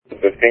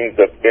the things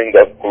that bring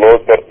us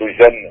closer to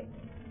Jannah.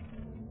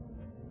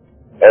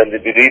 And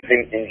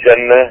believing in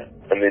Jannah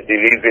and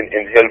believing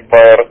in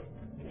hellfire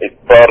is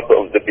part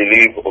of the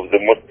belief of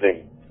the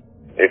Muslim.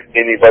 If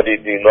anybody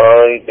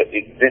denies the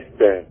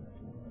existence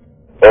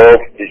of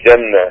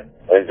Jannah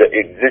and the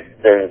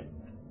existence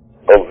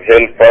of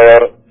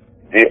hellfire,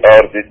 they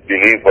are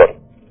disbelievers.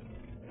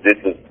 This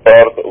is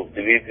part of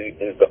believing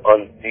in the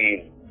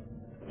unseen,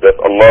 that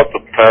Allah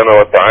subhanahu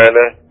wa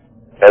ta'ala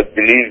has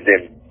believed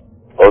in.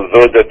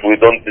 Although that we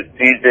don't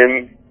see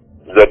them,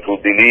 that we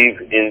believe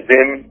in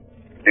them,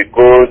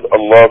 because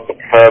Allah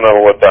subhanahu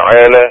wa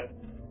ta'ala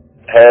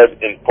has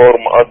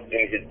informed us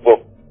in His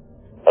book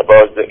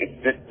about the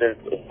existence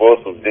of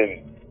both of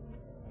them.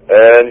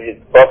 And His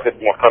Prophet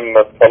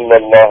Muhammad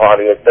sallallahu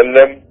alayhi wa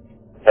sallam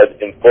has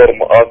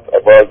informed us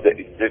about the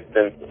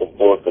existence of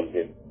both of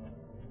them.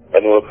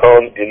 And we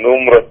found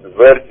numerous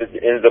verses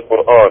in the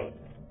Quran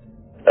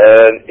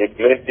and a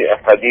plenty of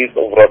hadith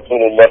of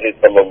Rasulullah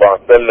sallallahu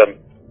alayhi wa sallam,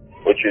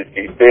 which is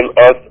to tell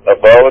us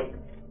about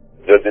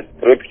the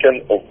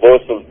description of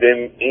both of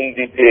them in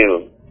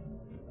detail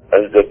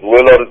and the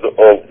dwellers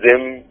of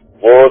them,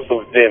 both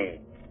of them.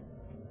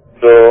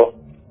 So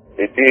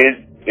it is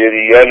a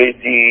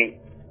reality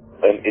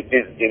and it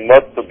is a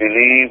must to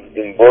believe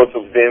in both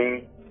of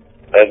them,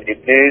 and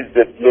it is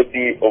the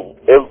duty of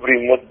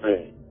every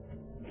Muslim,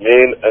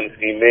 male and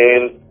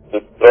female, to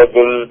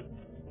struggle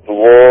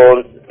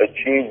towards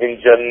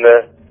achieving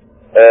Jannah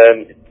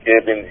and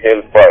escaping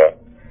hellfire.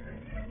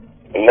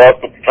 Allah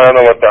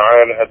subhanahu wa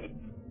ta'ala has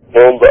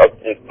told us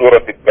in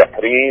Surah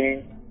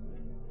Al-Tahrim,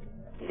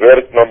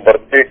 verse number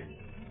 6,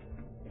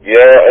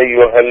 يا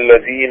أيها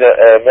الذين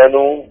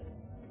آمنوا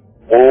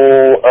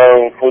قوا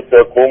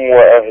أنفسكم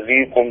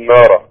وأهليكم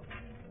نارا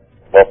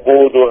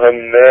وقودها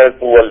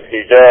الناس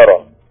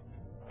والحجارة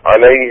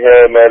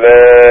عليها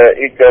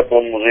ملائكة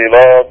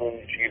غلاظ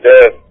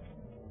شداد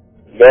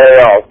لا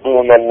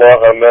يعصون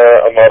الله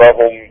ما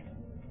أمرهم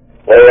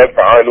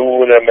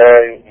ويفعلون ما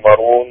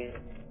يؤمرون,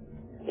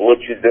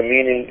 which is the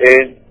meaning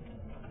is,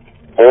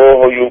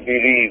 oh you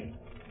believe,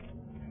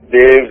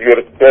 save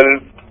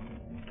yourself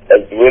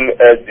as well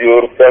as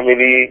your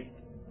family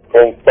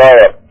from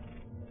fire,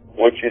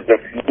 which is the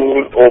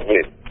fuel of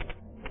it,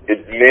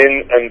 is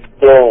men and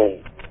stones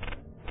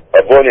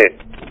upon it,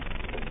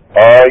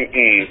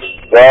 i.e.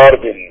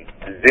 guarding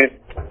this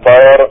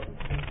fire,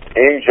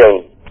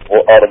 angels who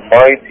are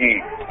mighty,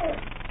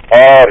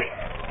 harsh,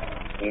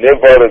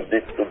 never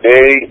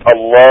disobey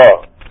Allah,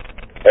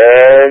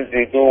 and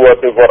they do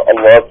whatever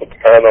Allah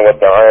subhanahu wa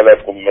ta'ala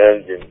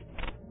commands them.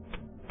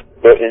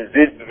 So in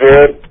this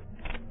verse,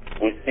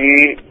 we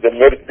see the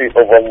mercy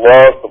of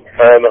Allah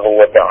subhanahu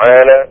wa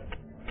ta'ala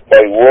by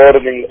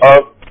warning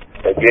us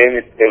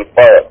against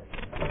hellfire.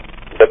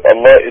 That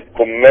Allah is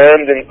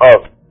commanding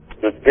us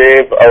to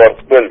save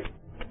ourselves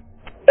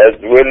as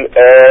well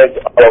as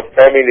our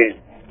families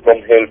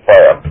from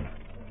hellfire.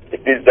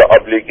 It is the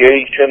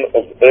obligation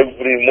of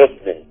every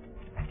Muslim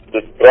to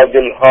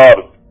struggle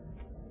hard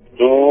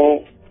to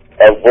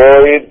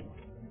avoid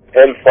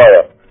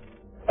hellfire.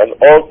 And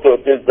also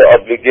it is the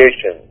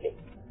obligation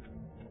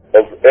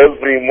of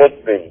every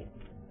Muslim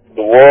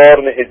to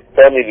warn his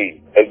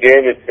family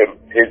against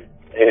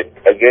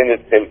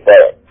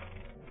hellfire.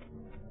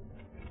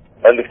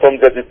 And from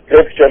the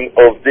description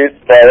of this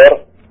fire,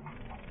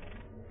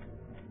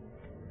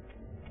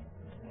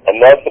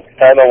 Allah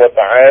subhanahu wa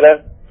ta'ala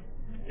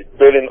is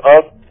telling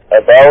us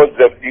about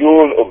the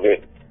fuel of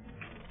it,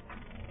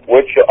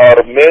 which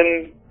are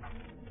men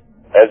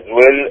as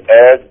well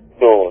as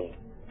stones.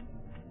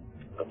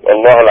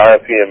 Allah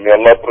al-afiyah, may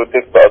Allah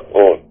protect us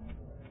all.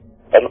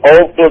 And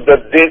also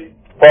that this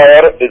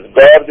fire is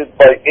guarded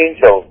by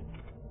angels.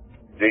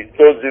 They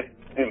so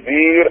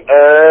severe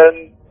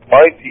and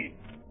mighty.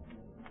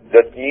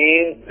 That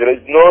means there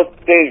is no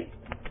space.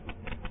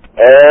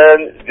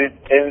 And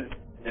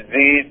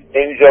these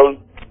angels,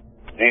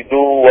 they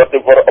do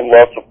whatever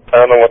Allah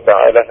subhanahu wa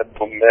ta'ala has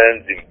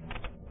commanded.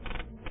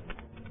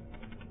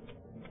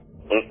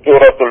 In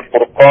Surah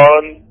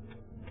Al-Furqan,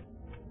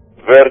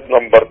 verse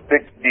number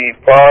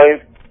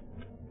 65,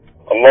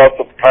 Allah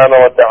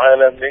subhanahu wa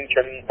ta'ala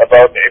mentioned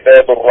about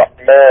Ibad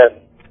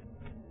al-Rahman,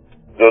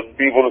 those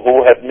people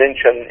who had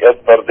mentioned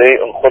yesterday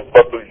in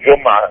Khutbah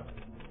al-Jum'ah,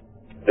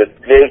 the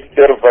slave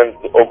servants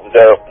of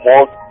the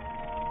most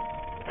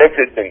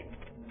everything.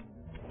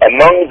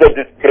 Among the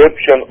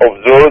description of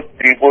those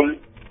people,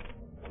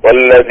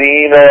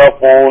 وَالَّذِينَ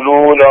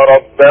يَقُولُونَ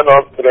رَبَّنَا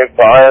اصْرِفْ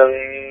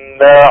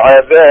عَنَّا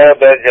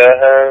عَذَابَ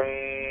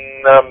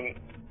جَهَنَّمَ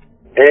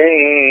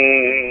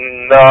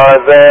إِنَّ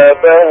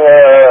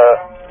عَذَابَهَا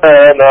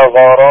كَانَ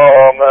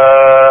غَرَامًا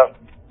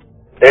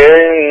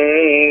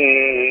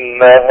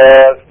إِنَّهَا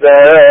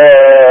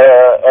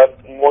سَاءَتْ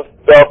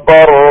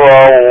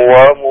مُسْتَقَرًّا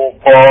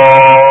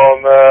وَمُقَامًا.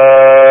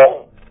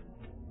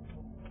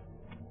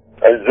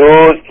 And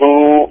those who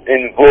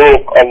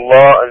invoke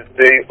Allah and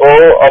say,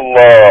 oh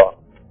Allah,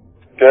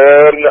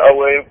 turn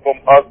away from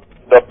us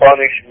the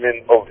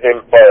punishment of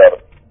hellfire.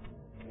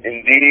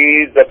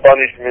 Indeed, the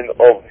punishment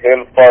of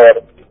hellfire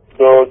is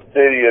so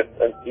serious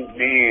and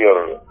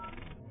severe,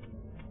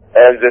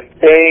 and the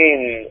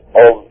pain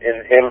of in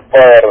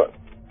hellfire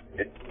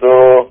is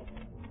so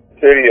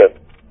serious.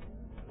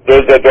 So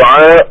the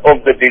dua of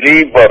the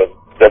believers,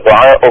 the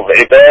dua of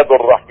Ibad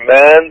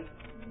al-Rahman,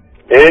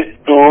 is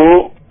to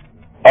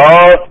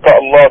ask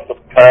Allah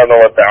subhanahu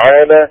wa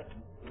ta'ala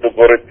to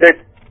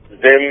protect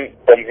them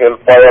from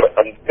hellfire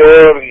and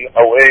turn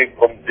away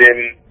from them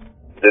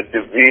the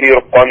severe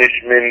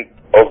punishment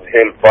of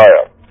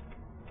hellfire.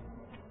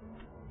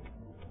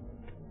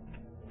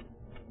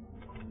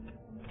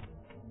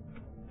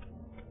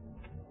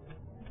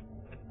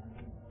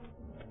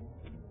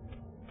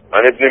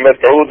 عن ابن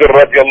مسعود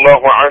رضي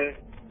الله عنه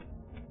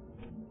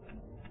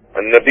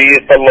النبي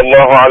صلى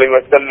الله عليه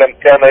وسلم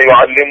كان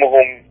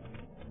يعلمهم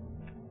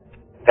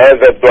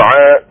هذا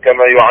الدعاء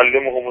كما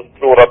يعلمهم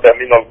السورة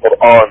من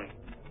القرآن.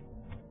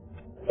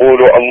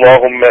 قولوا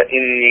اللهم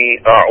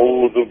إني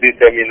أعوذ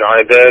بك من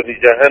عذاب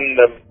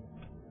جهنم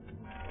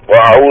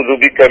وأعوذ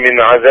بك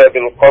من عذاب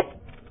القبر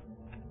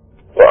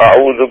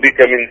وأعوذ بك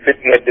من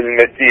فتنة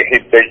المسيح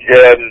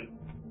الدجال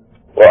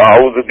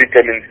وأعوذ بك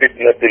من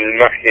فتنة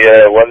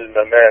المحيا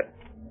والممات.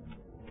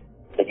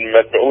 Ibn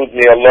Mas'ud,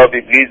 may Allah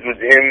be pleased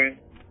with him,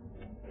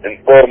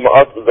 inform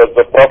us that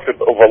the Prophet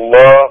of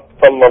Allah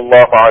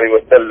sallallahu alayhi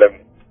wa sallam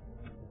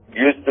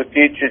used to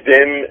teach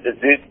them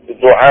this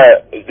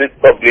dua, this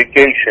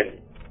supplication,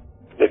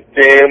 the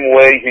same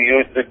way he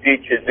used to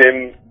teach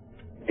them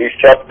his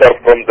chapter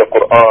from the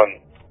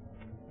Quran.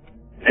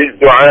 This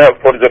dua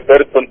for the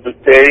person to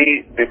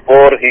say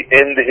before he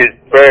end his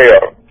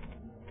prayer.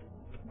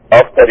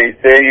 After he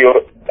say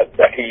your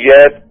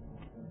at-tahiyyat,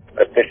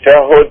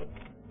 at-tashahhud,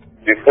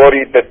 before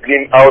you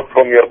taslim out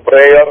from your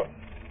prayer,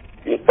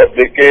 you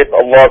supplicate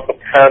Allah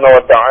subhanahu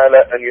wa ta'ala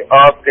and you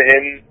ask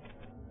him,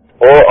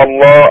 Oh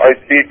Allah, I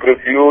seek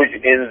refuge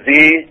in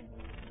thee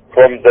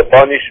from the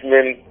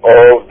punishment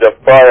of the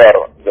fire,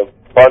 the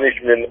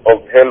punishment of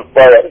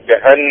hellfire,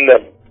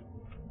 Jahannam.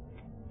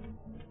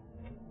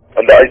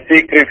 And I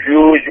seek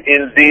refuge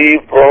in thee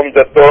from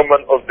the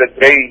torment of the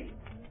grave.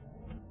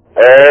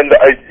 And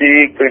I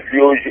seek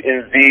refuge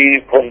in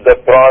thee from the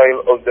trial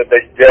of the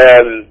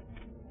Dajjal,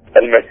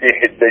 Al-Masih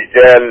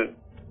al-Dajjal.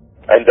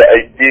 And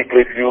I seek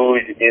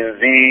refuge in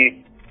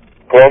thee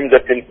from the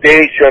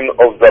temptation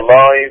of the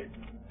life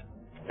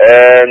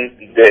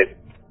and death.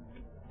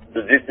 So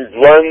this is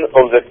one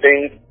of the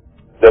things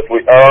that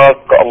we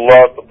ask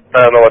Allah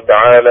subhanahu wa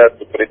ta'ala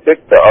to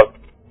protect us.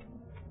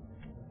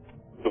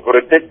 To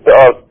protect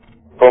us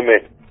from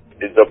it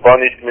is the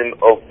punishment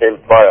of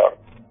hellfire.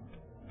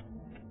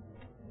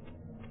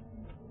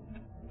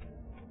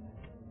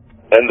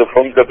 And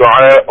from the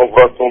dua of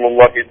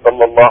Rasulullah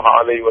sallallahu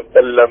alayhi wa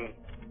sallam,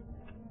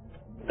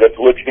 that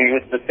which he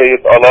used to say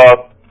it a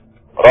lot,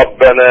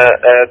 رَبَّنَا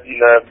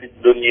آتِنَا فِي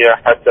الدُّنْيَا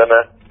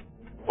حَسَنَةً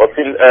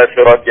وَفِي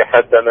الْآخِرَةِ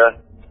حَسَنَةً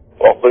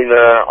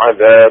وَقِنَا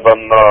عَذَابَ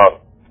النَّارِ.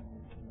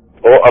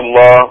 O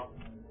Allah,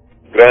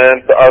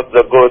 grant us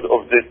the good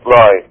of this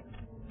life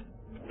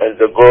and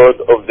the good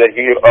of the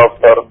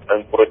hereafter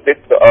and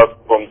protect us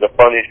from the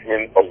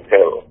punishment of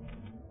hell.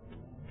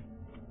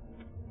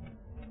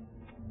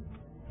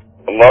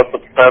 Allah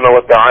subhanahu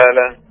wa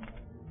ta'ala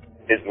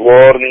is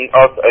warning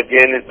us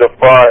against the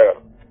fire.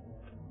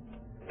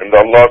 And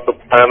Allah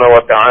subhanahu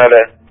wa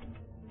ta'ala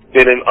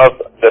telling us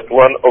that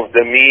one of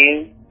the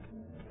means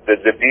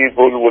that the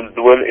people will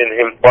dwell in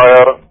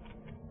hellfire,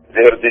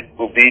 their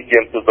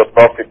disobedience to the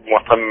Prophet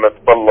Muhammad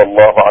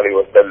sallallahu alayhi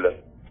wa sallam.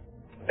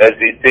 As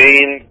he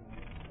saying,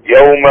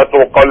 يَوْمَ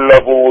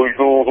تُقَلَّبُ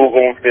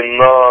وُجُوهُهُمْ فِي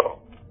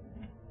النَّارِ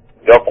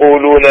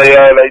يقولون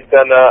يا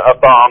ليتنا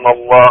أطعنا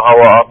الله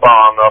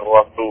وأطعنا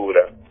الرسول.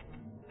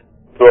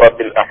 Surah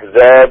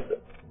Al-Ahzab,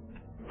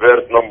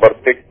 verse number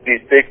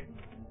 66.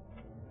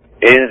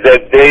 In the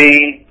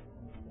day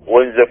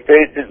when the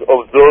faces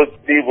of those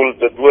people,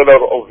 the dweller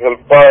of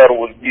hellfire,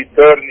 will be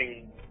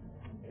turning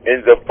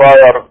in the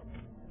fire,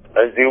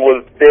 and they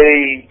will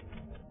say,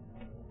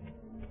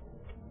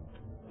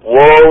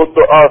 Woe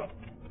to us!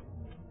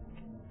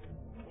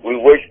 We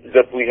wish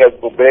that we had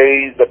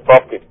obeyed the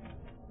Prophet.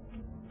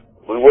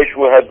 We wish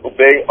we had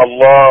obeyed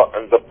Allah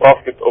and the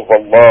Prophet of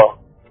Allah.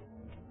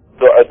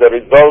 So as a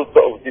result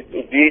of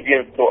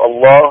disobedience to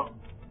Allah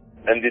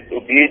and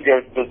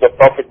disobedience to the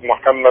Prophet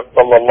Muhammad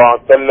sallallahu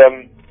alaihi wasallam,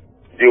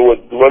 they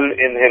will dwell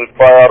in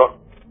hellfire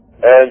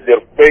and their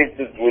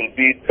faces will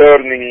be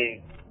turning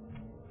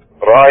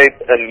right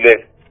and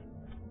left.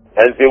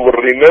 And they will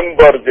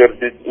remember their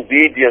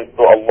disobedience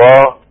to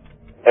Allah,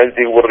 and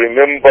they will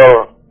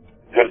remember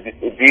their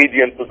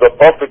disobedience to the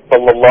Prophet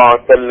sallallahu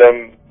alaihi wasallam,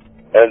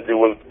 and they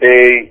will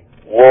say,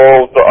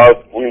 Woe to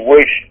us, we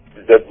wish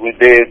that we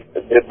did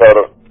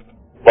better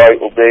by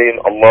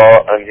obeying Allah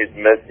and His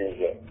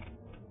Messenger.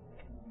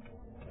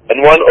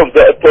 And one of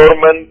the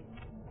torments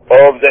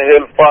of the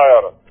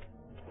hellfire,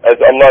 as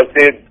Allah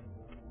said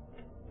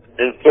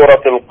in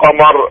Surah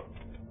Al-Qamar,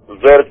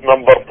 verse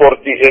number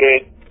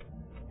 48,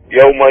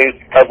 يَوْمَ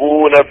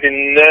يُسْحَبُونَ فِي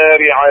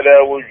النَّارِ عَلَى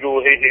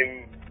وُجُوهِهِمْ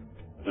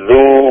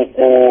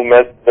ذُوقُوا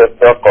مَسَّ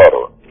سَقَرَ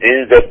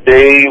in the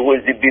day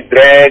will be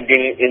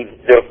dragging in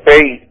their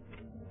face,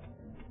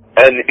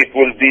 and it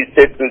will be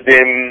said to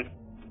them,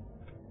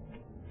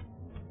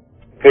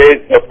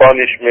 face the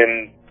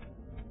punishment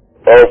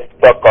of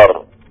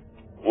Saqar,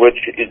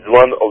 which is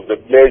one of the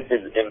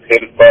places in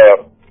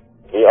hellfire.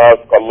 We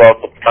ask Allah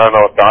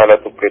subhanahu wa ta'ala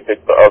to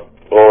protect us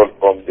all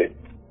from this.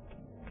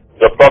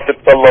 The Prophet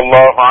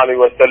sallallahu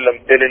alaihi wasallam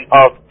telling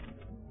us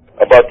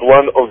about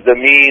one of the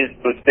means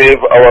to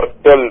save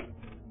ourselves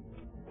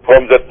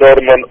from the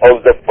torment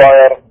of the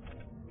fire.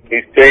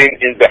 He's saying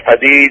in the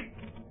hadith,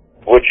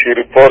 which he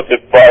reported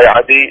by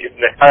Adi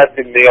ibn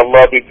Hatim, may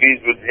Allah be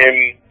pleased with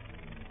him,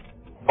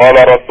 قال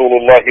رسول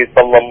الله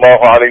صلى الله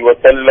عليه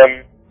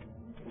وسلم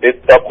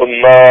اتقوا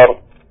النار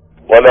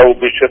ولو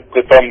بشق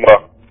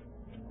تمرة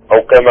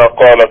أو كما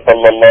قال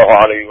صلى الله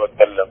عليه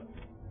وسلم.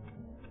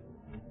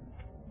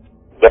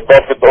 The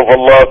Prophet of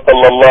Allah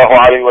صلى الله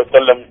عليه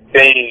وسلم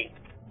saying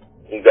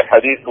in the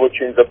hadith which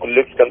in the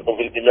collection of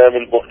Imam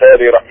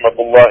al-Bukhari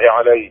rahmatullahi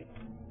alayhi,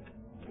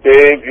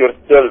 save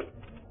yourself,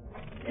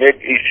 make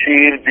a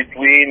shield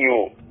between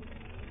you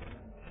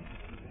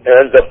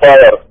and the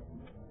fire,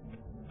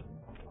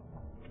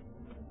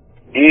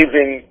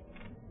 even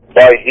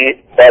by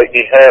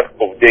a half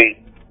of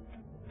day.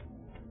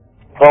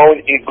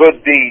 Found a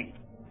good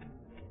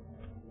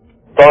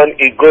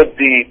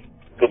deed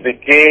to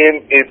become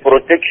a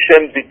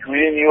protection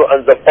between you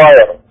and the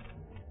fire.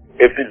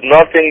 If it's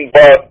nothing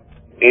but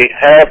a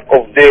half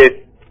of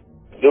day,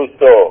 do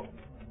so.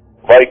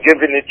 By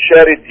giving it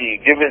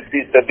charity, giving fi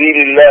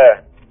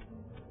sabilillah,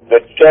 the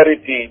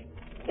charity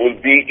will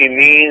be a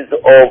means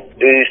of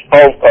a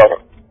shelter,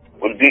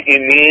 will be a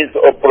means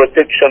of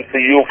protection for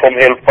you from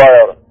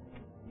hellfire.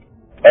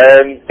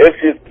 And if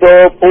you're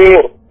so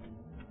poor,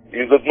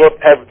 you do not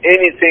have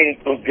anything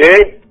to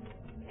give,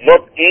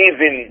 not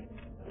even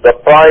the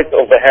price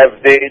of a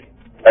half day,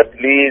 at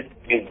least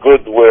a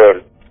good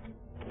word.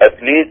 At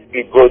least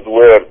a good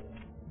word.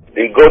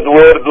 A good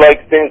word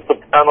like saying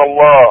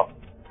Subhanallah,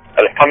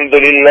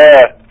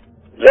 Alhamdulillah,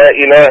 La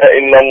ilaha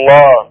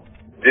illallah.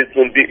 This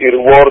will be a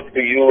reward for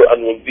you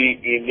and will be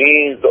a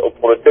means of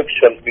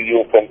protection for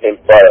you from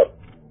hellfire.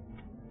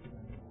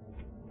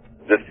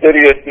 The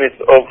seriousness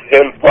of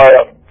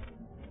hellfire,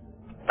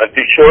 and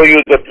to show you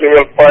that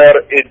hellfire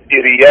is a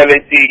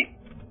reality,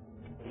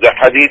 the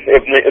hadith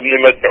Ibn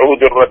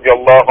Mas'ud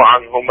radiallahu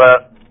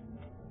anhuma,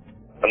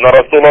 أن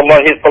رسول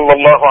الله صلى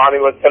الله عليه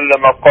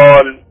وسلم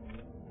قال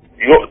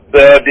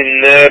يؤتى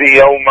بالنار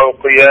يوم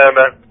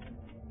القيامة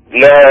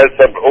لها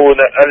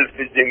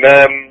 70,000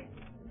 زمام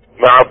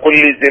مع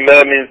كل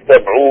زمام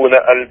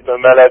 70,000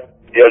 ملك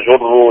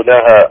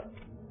يجرونها.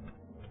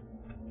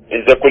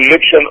 In the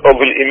collection of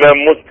Imam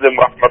Muslim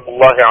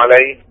rahmatullahi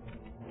alayhi,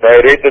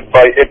 narrated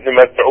by Ibn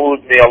Mas'ud,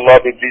 may Allah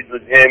be pleased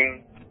with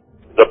him,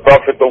 the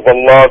Prophet of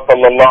Allah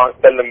sallallahu alaihi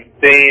wasallam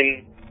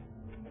saying,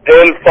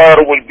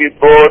 hellfire will be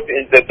brought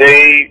in the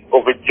day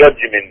of a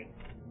judgment,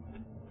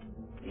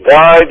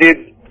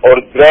 guided or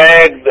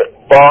dragged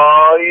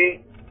by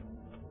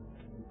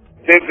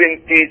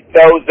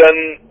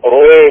 70,000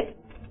 ropes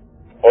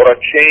or a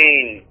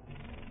chain.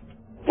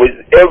 With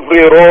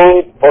every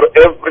rope or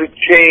every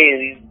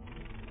chain,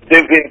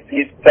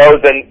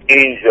 70,000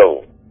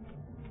 angels.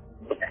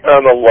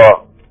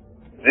 Subhanallah.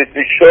 This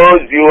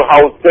shows you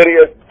how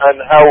serious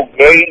and how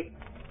great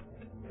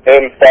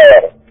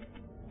hellfire.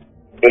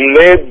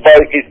 Led by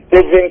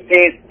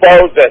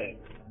 70,000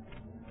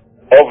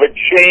 of a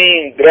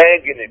chain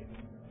dragging it.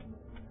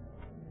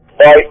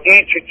 By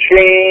each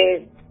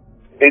chain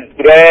is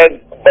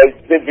dragged by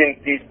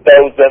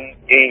 70,000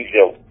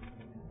 angels.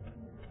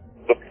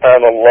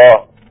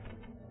 Subhanallah.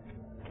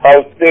 How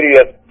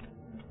serious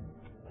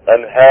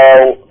and how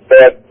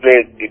bad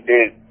place it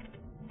is.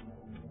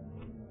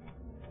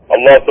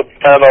 Allah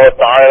subhanahu wa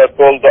ta'ala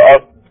told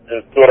us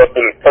in Surah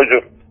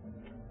Al-Fajr,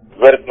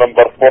 verse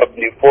number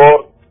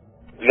 44,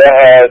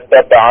 لها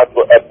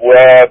 7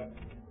 أبواب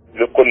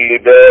لكل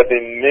باب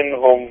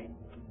منهم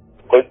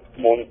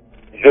قسم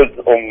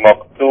جزء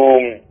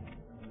مقسوم.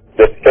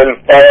 The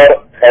hellfire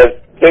has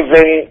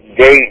 7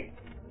 gates.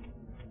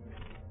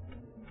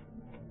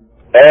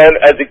 And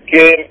as it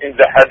came in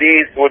the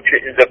hadith, which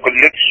is the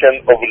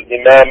collection of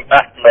Imam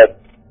Ahmad,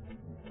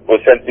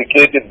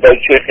 authenticated by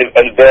Shaykh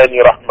Al-Albani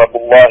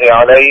rahmatullahi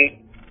alayhi,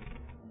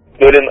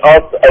 telling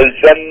us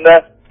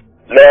Al-Jannah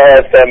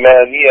لها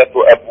 8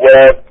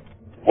 أبواب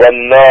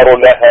والنار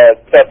لها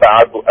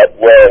 7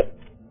 أبواب.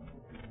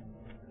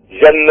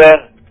 Jannah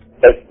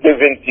has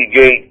 70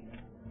 gates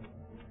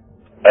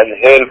and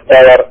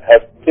hellfire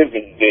has 7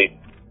 gates.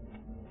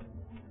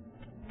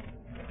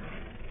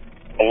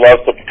 Allah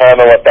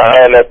subhanahu wa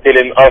ta'ala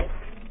telling us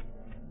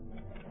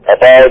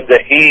about the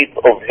heat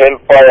of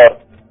hellfire,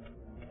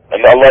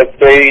 and Allah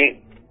say,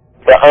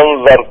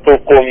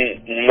 فأنذرتكم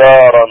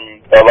نارا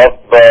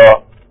تلظى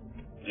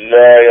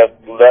لا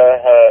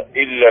يصلاها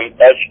إلا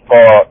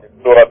الأشقى.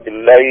 Surah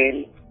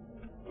Al-Layl,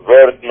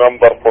 verse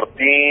number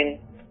 14,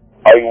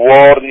 I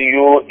warn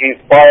you a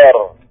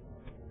fire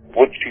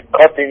which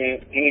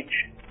cutting each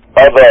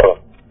other,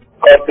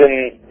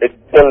 cutting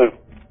itself,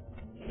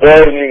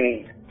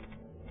 burning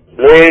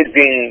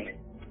blazing,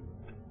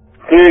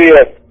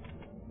 furious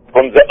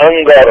from the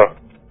anger,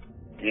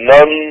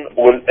 none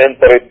will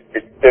enter it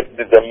except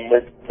the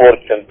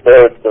misfortune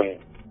person.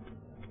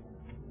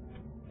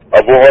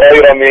 Abu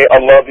Hurairah, may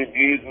Allah be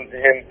pleased with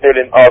him,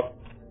 telling us,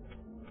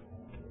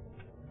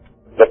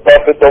 the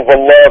Prophet of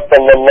Allah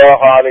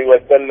sallallahu alayhi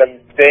wa sallam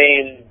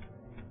saying,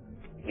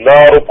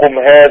 ناركم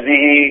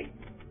هذه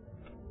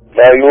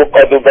لا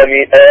يوقد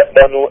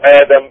بنو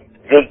آدم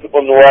جزء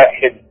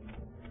واحد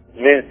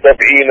من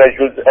 70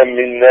 جزءا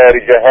من نار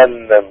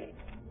جهنم.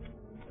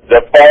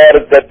 The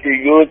fire that you're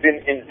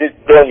using in this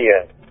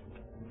dunya,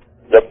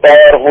 the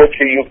fire which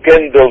you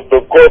kindle to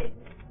cook,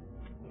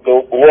 to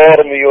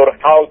warm your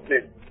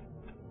houses,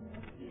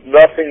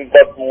 nothing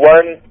but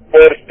 1%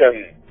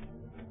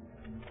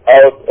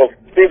 out of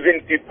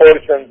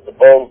 70%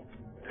 of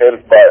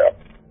hellfire.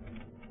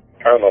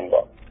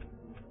 SubhanAllah.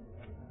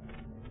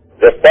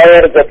 The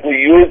fire that we're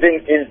using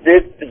in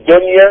this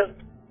dunya,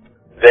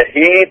 the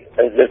heat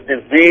and the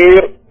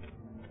severe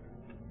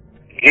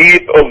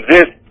heat of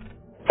this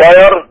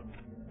fire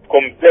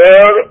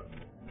compared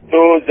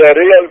to the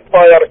real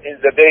fire in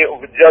the day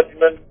of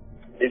judgment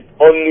is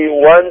only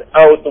 1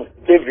 out of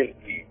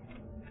 70.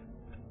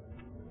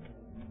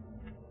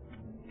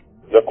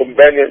 The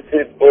companion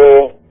said,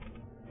 oh,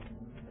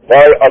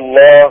 by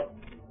Allah,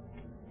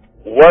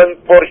 1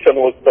 portion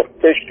was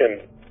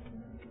sufficient.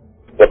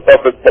 The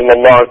Prophet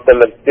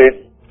ﷺ said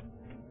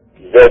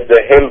that the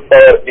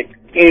hellfire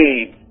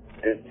exceeds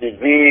in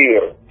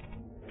severe,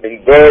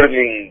 in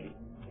burning,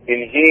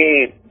 in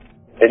heat,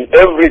 in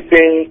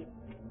everything,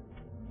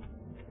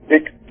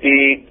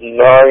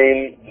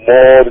 69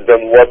 more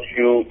than what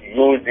you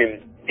use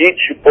in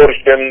each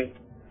portion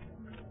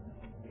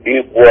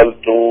equal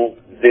to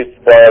this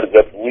fire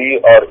that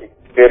we are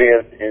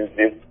experiencing in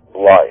this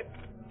life.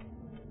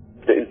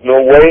 There is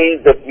no way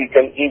that we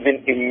can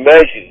even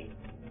imagine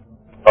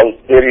how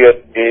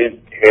serious is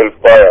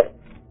hellfire.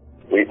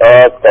 We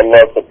ask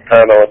Allah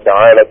subhanahu wa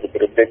ta'ala to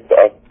protect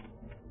us.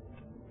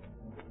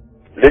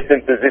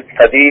 Listen to this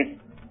hadith.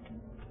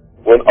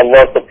 When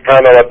Allah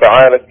subhanahu wa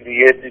ta'ala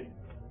created,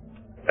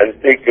 and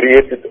He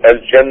created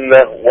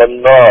Al-Jannah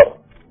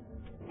wal-Nar,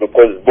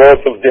 because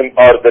both of them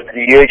are the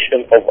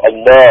creation of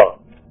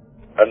Allah,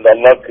 and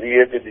Allah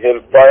created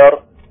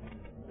hellfire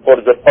for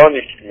the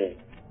punishment,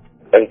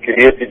 and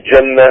created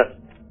Jannah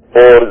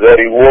for the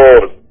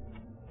reward.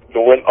 So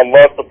when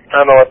Allah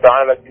subhanahu wa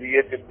ta'ala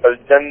created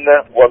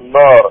Al-Jannah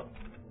wal-Nar,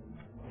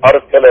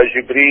 أرسل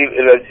جبريل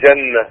إلى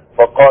الجنة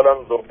فقال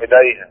انظر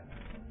إليها.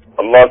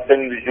 Allah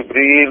sent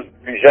Jibreel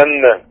to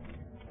Jannah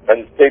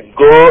and said,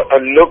 go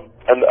and look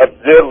and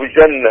observe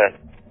Jannah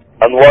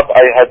and what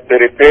I had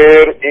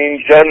prepared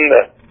in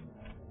Jannah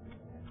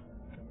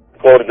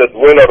for the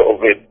dweller of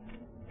it.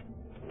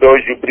 So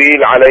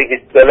Jibreel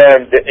alayhi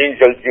salam, the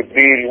angel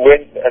Jibreel,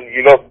 went and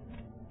he looked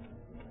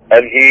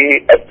and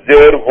he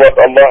observed what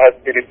Allah has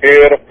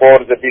prepared for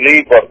the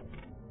believer.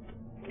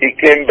 He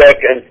came back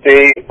and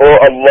said, oh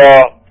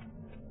Allah,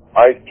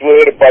 I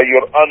swear by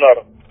your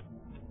honor,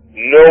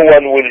 no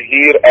one will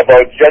hear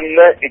about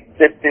Jannah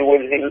except he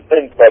will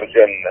enter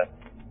Jannah.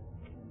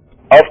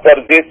 After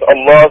this,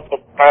 Allah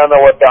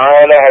subhanahu wa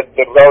ta'ala has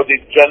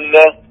surrounded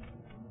Jannah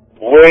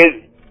with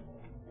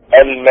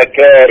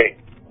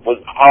al-makari,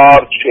 with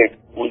hardship,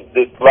 with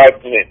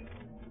dislikeness,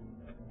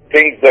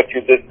 things that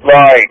you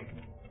dislike.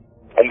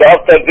 And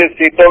after this,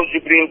 He told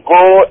Jibreel,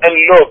 go and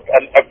look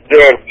and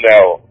observe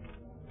now.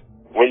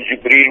 When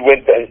Jibreel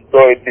went and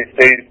saw it, he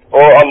said, oh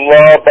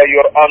Allah, by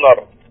your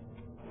honor,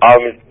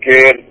 I'm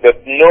scared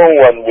that no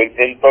one will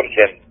enter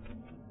Jannah.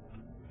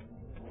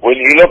 When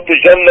he looked to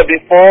Jannah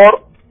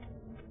before,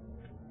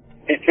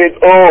 he said,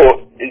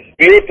 oh, it's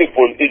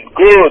beautiful, it's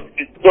good,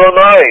 it's so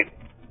nice.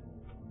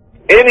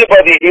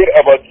 Anybody hear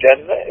about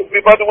Jannah,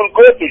 everybody will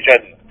go to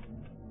Jannah.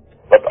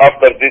 But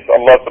after this,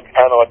 Allah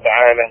subhanahu wa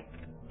ta'ala,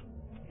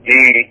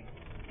 He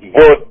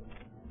put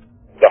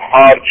the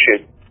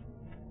hardship,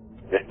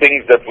 the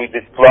things that we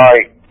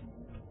dislike,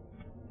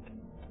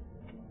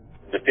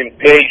 the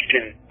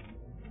temptation,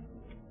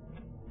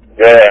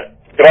 the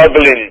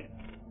struggling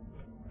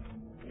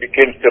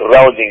became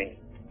surrounding,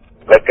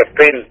 like a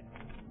fence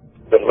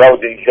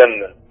surrounding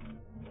Jannah.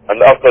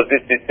 And after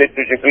this he said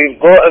to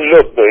Jibreel, go and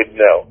look to it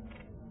now.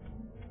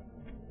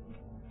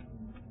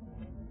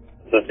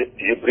 So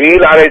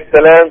Jibreel alayhi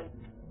salam,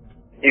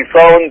 he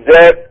found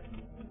that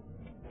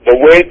the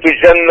way to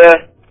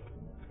Jannah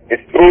is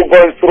through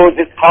going through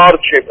this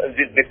hardship and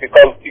this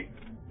difficulty.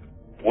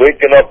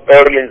 Waking up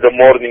early in the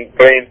morning,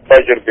 praying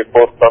Fajr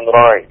before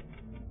sunrise.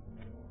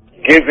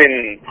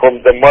 Giving from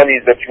the money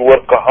that you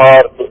work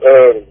hard to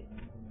earn.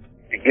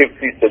 To give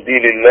fi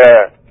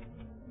sabilillah.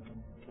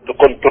 To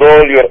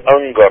control your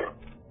anger.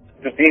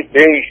 To be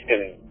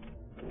patient.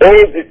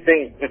 All these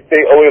things to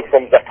stay away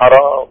from the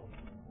haram.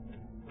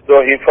 So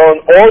he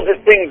found all the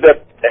things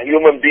that a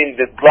human being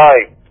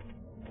dislikes.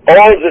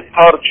 All this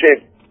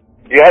hardship.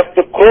 You have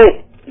to cross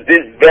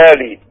this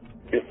valley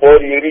before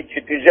you reach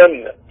to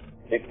Jannah.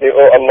 You say,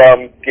 oh Allah,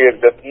 I'm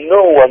scared that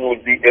no one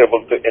will be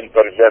able to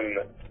enter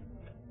Jannah.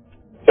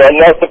 So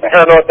Allah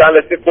subhanahu wa ta'ala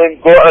said to him,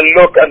 go and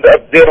look and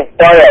observe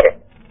fire.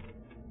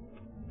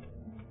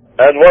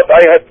 And what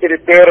I had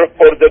prepared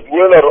for the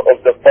dweller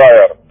of the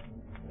fire,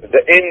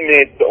 the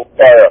inmates of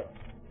fire.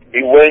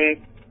 He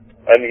went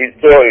and he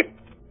saw it.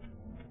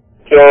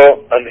 So,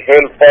 and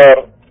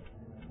hellfire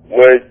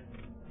was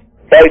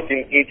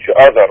fighting each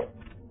other.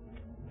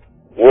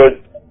 Was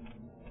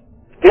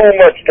too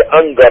much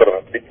anger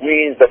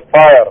between the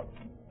fire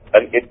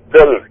and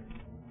itself,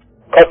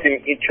 cutting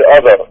each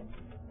other.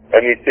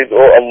 And he said,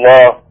 oh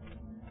Allah,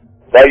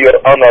 by your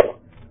honor,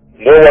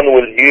 no one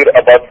will hear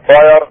about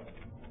fire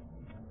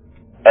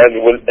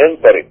and will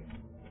enter it.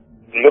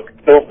 Looks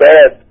so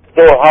bad,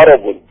 so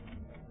horrible.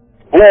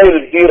 Who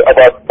will hear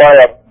about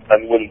fire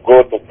and will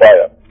go to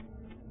fire?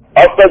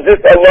 After this,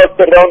 Allah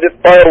surrounded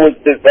fire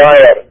with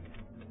desire,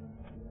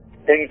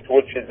 things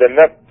which is the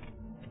nafs,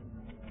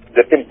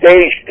 the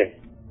temptation,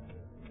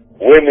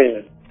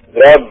 women,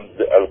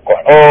 drugs,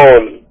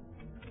 alcohol,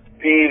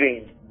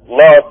 feelings,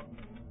 lust,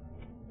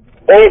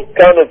 all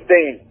kind of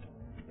things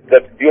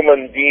that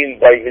human being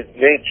by his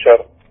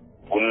nature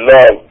will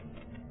love.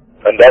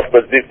 And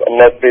after this,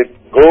 Allah said,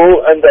 go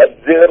and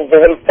observe the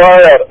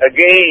hellfire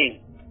again.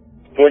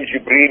 So when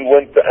Jibreel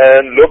went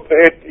and looked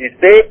at it, he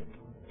said,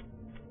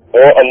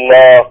 oh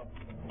Allah,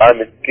 I'm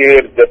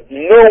scared that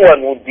no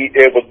one will be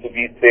able to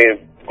be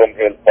saved from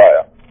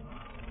hellfire.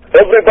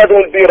 Everybody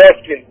will be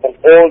rushing from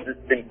all this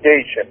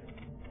temptation.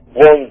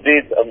 One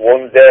this and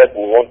one that,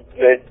 one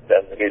this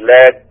and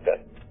relax,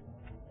 and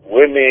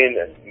women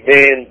and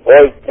men,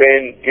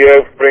 boyfriend,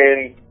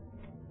 girlfriend,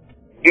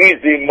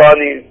 easy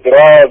money,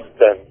 drugs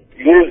and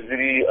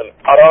usury and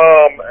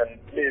haram and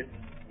this.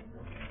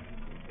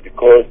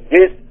 Because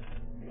this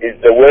is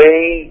the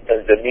way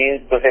and the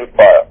means to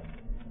hellfire,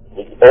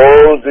 with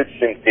all this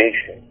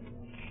temptation.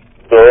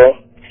 So,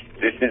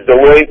 this is the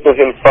way to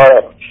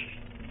hellfire.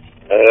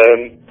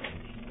 And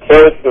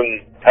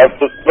person have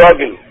to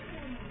struggle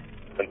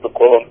and to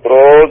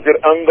control their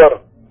anger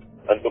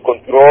and to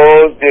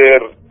control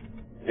their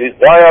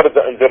desires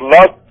and their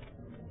lust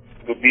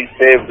to be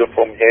saved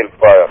from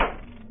hellfire.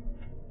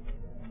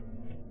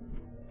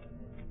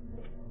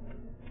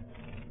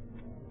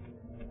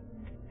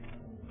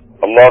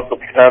 Allah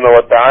subhanahu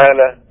wa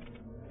ta'ala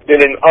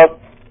telling us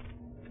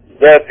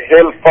that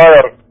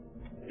hellfire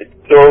is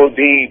so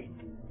deep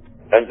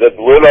and the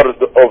dwellers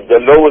of the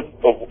lowest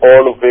of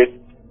all of it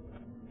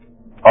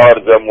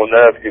are the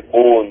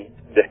munafiqun,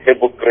 the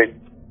hypocrites,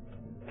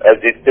 as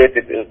it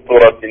stated in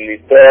Surah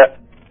An-Nisa,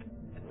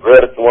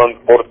 verse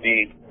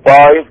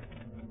 145,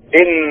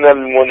 إِنَّ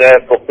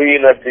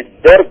الْمُنَافِقِينَ فِي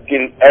الدَّرْكِ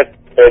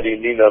الْأَسْفَلِ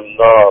مِنَ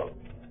النَّارِ.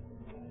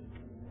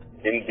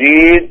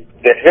 Indeed,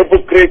 the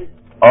hypocrites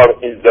are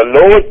in the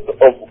lowest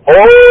of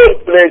all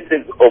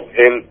places of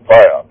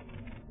hellfire.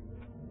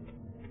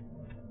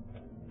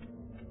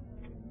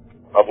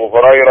 Abu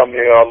Hurairah,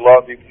 may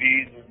Allah be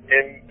pleased with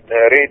him,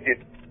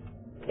 narrated,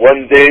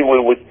 one day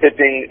we were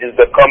sitting in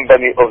the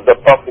company of the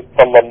Prophet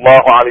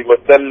sallallahu alaihi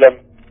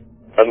wasallam,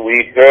 and we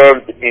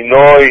heard a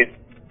noise.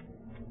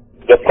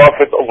 The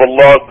Prophet of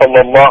Allah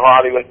sallallahu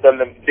alaihi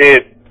wasallam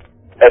said,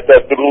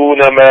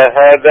 "Atadruna ma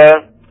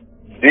hada?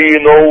 Do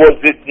you know what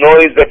this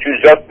noise that you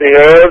just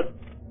heard?"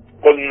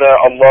 قلنا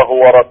الله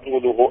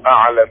ورسوله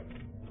أعلم.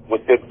 We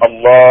said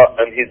Allah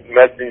and His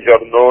Messenger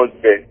knows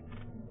best.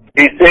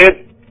 He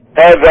said,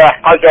 هذا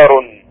حجر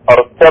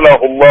أرسله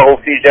الله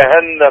في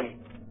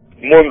جهنم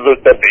منذ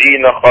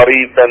 70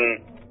 خريفا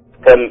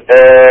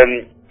كالآن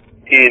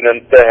حين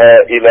انتهى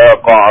إلى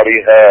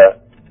قعرها.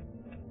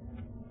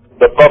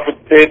 The Prophet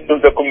said to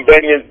the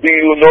companions, do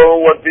you know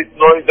what this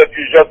noise that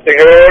you just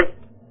heard?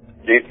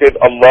 They said,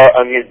 Allah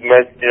and His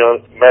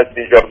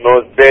Messenger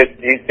knows best.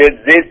 He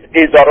said, this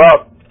is a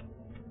rock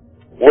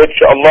which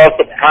Allah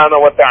subhanahu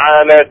wa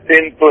ta'ala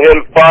sent to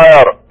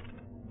hellfire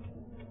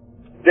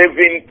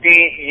 70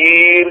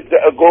 years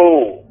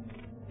ago.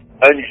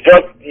 And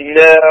just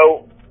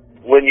now,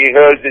 when you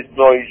heard this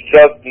noise,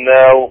 just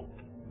now,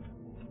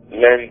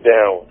 land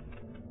down.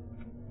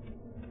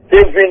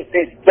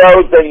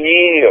 70,000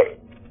 years.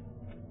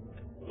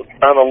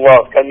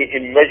 Subhanallah, can you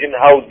imagine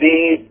how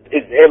deep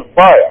is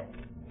hellfire?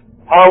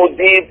 How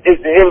deep is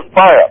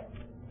hellfire?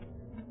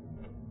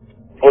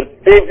 For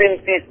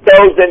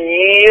 70,000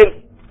 years,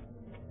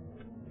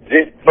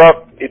 this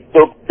truck, it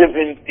took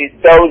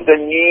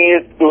 70,000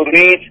 years to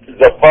reach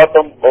the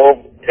bottom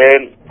of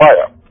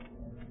hellfire.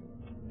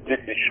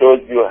 This shows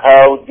you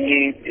how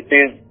deep it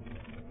is.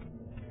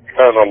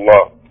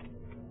 SubhanAllah.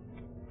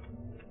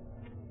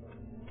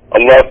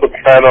 Allah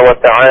subhanahu wa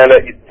ta'ala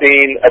is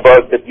saying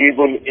about the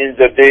people in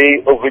the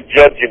day of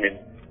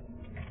judgment,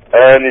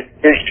 and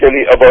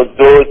especially about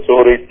those who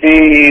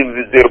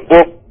receive their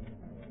book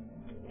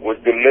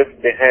with the left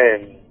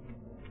hand.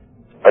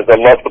 As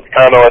Allah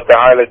subhanahu wa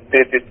ta'ala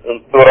stated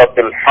in Surah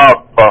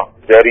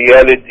Al-Haqqah, the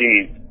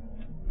reality.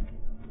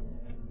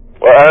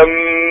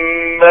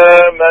 وَأَمَّا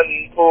مَنْ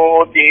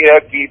أُوتِيَ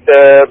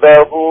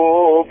كِتَابَهُ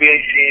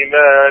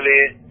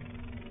بِشِمَالِهِ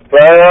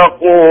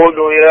فَيَقُولُ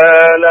يَا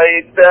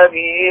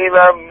لَيْتَنِي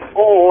لَمْ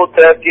أُوتَ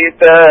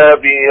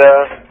كِتَابِيَهْ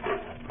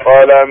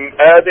ولم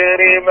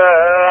أدر ما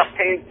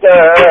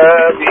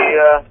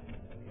حسابيه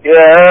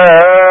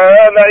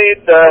يا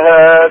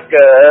ليتها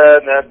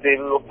كانت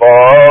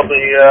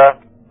القاضية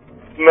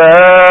ما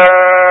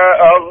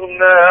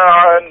أغنى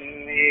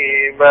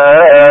عني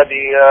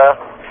ماليه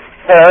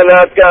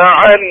هلك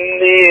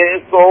عني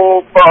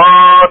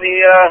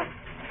سلطانيه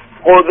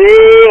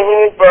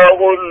خذوه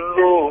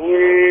فغلوه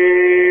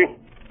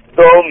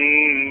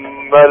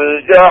ثم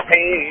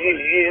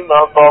الجحيم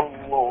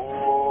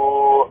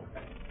صلوه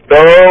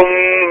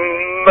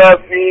ثم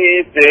في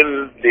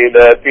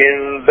سلسلة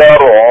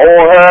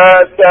ذرعها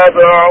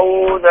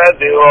 70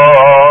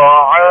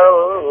 ذراعا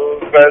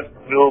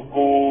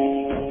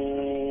فاسلكوه.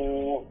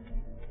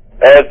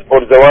 As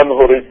for the one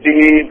who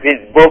received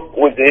his book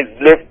with his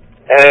left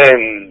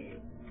hand,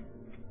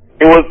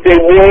 he will say,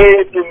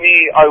 woe to me,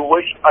 I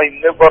wish I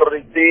never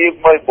received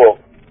my book.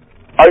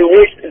 I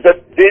wish that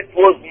this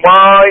was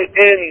my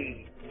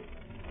end.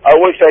 I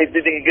wish I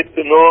didn't get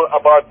to know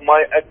about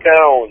my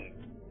account.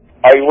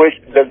 I wish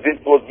that this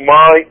was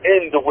my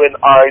end when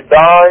I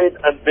died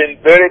and been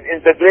buried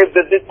in the grave,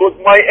 that this was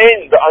my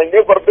end. I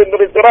never been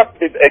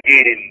resurrected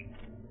again.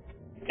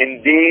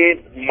 Indeed,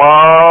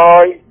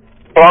 my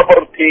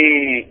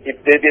property, it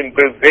didn't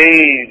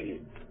prevail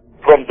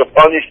from the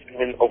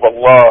punishment of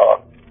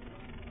Allah.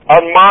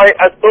 And my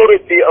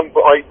authority and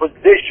my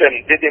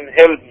position didn't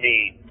help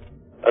me.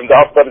 And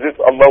after this,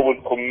 Allah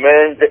will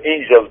command the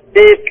angels,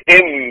 take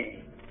him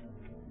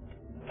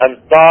and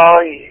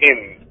tie him,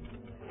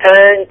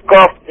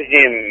 handcuff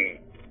him,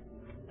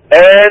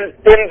 and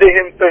send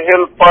him to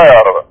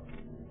hellfire,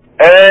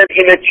 and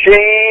in a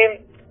chain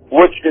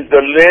which is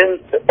the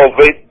length of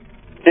it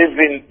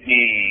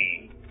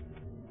 70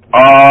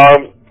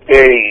 arm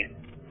days.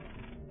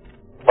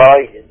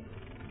 Tie him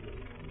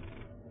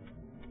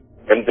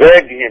and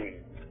drag him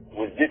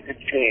with this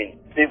chain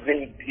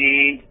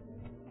 70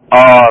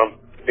 arm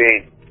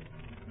days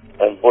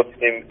and put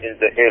him in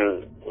the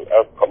hell. We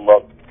ask Allah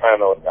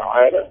subhanahu wa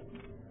ta'ala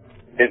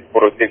his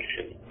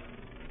protection.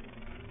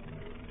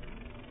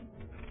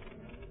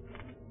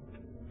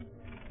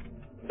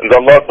 And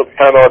Allah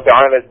subhanahu wa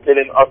ta'ala is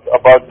telling us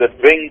about the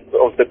strength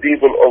of the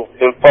people of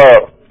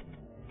hellfire.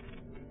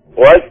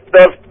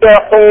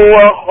 وَاسْتَفْتَحُوا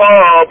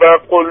وَخَابَ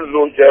كُلُّ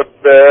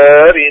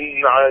جَبَّارٍ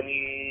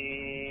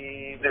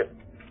عَنِيدٍ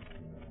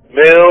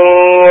مِنْ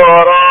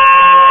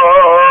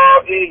وَرَائِهِ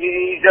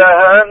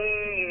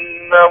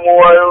جَهَنَّمُ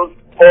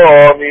وَيُسْقَى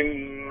مِنْ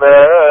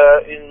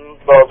مَاءٍ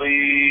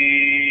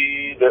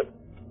صَدِيدٍ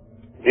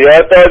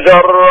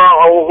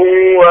يَتَجَرَّعُهُ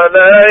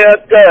وَلَا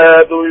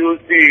يَكَادُ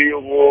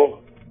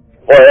يُسِيغُهُ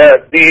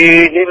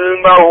ويأتيه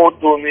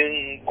الموت من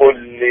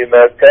كل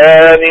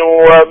مكان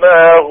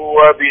وما هو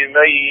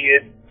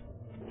بميت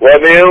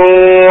ومن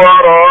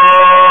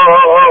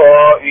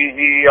ورائه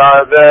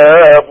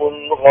عذاب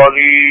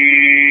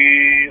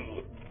غليظ.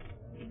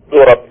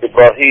 Surah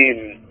Ibrahim,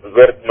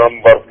 verse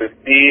number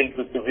 15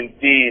 to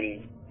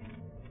 17.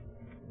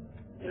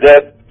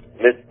 That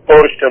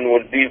misfortune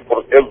will be for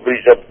every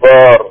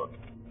Jabbar,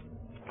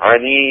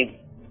 Anid,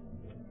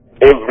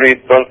 every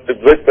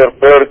transgressor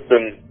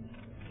person,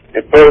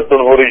 a person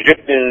who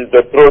rejects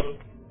the truth,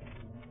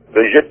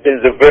 rejecting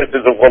the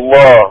verses of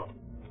Allah.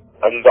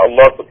 And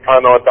Allah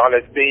subhanahu wa ta'ala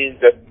says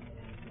that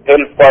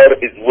hellfire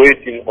is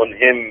waiting on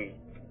him,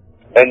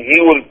 and he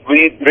will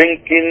be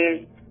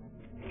drinking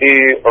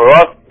a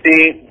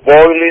rusty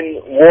boiling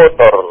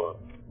water,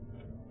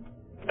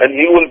 and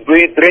he will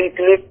be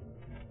drinking it,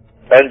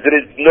 and there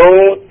is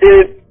no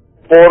taste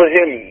for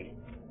him,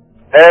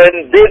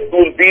 and this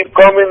will be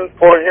coming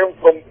for him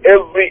from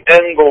every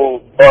angle,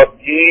 but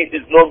he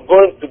is not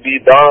going to be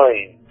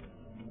dying.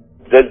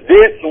 That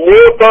this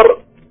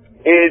water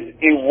is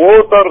a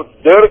water,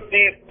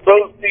 dirty,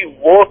 filthy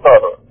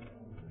water,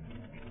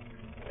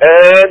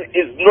 and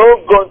is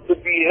not going to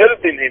be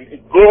helping him.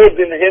 It's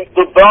causing him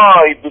to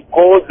die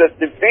because the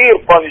severe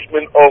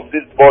punishment of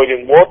this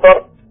boiling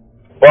water.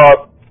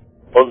 But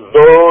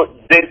although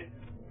this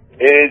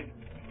is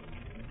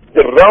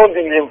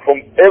surrounding him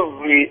from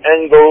every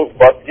angle,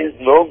 but he's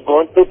not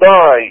going to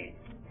die.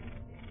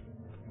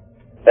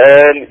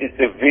 And a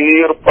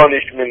severe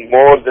punishment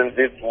more than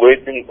this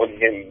waiting on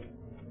him.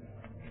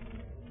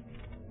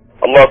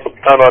 Allah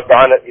subhanahu wa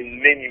ta'ala in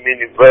many,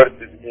 many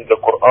verses in the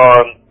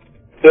Quran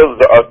tells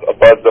us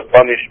about the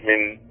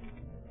punishment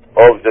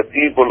of the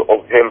people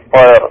of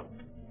hellfire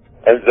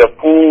and the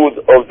food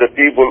of the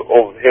people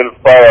of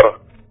hellfire.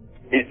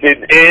 He said,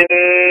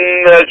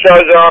 إِنَّ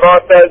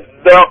شَجَرَةَ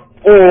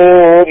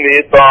الزَّقُّومِ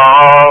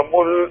طَعَامُ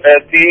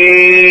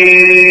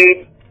الْأَثِيمِ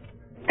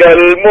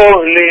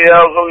كالمهل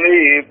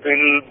يغلي في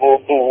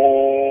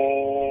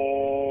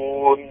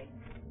البطون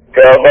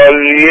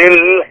كغلي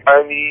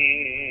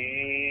الحميم.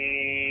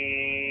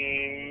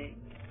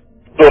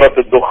 Surah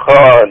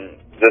Al-Dukhan,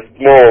 the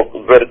smoke,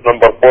 verse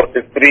number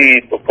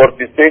 43 to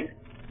 46,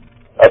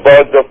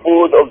 about the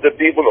food of the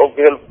people of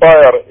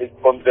hellfire is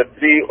from the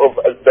tree of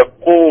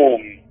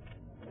Al-Zaqqum,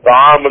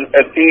 طعام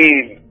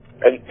الأثيم,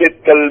 and said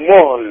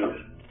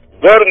كالمهل,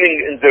 burning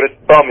in their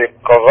stomach,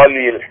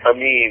 كغلي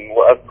الحميم.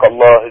 We ask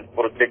Allah His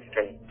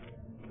protection.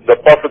 the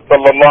Prophet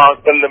sallallahu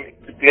alaihi wasallam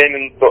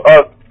explaining to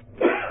us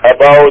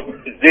about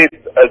this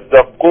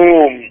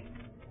الزقوم,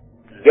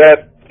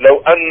 that لو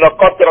أن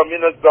قطرة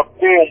من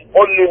الزقوم,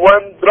 only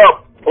one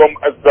drop from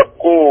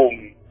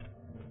الزقوم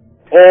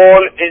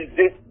fall in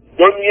this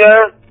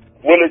dunya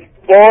will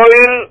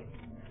spoil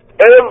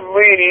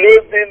every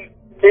living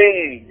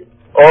thing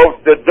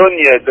of the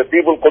dunya. The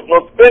people could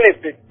not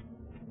benefit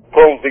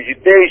from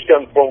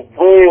vegetation, from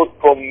fruit,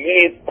 from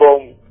meat,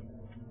 from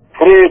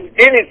fruit,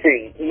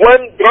 anything.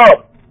 One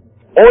drop,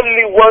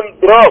 only one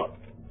drop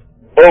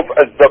of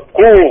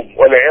الزقوم,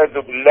 والعياذ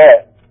بالله,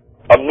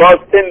 Allah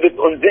send it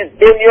on this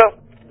dunya,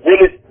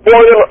 will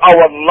spoil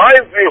our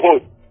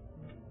livelihood.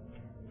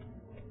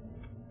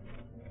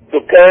 So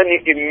can you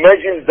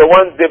imagine the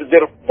ones that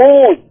their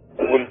food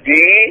will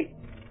be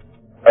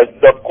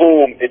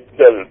الزقوم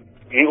itself.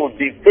 He will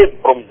be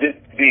fit from this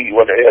tree,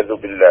 والعياذ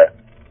بالله.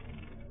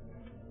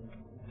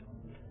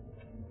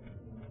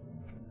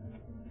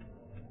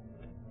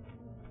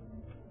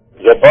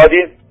 The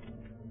bodies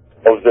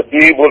of the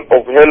people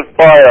of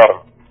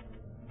hellfire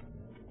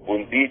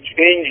will be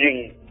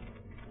changing.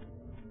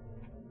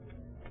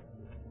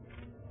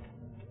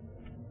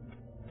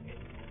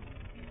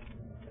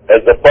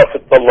 As the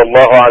Prophet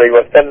sallallahu alayhi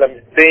wa sallam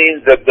says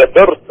that the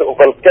birth of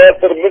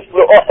al-kafir مثل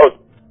أحد,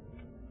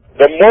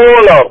 the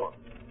molar,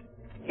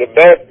 the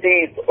bad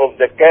teeth of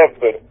the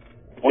kafir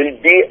will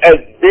be as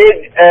big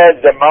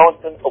as the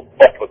mountain of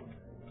Uhud.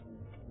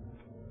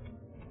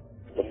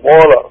 The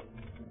molar,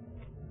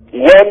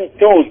 one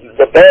tooth,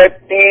 the bad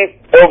teeth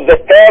of the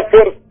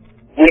kafir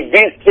will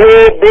be so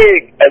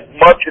big as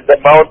much as the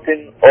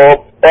mountain of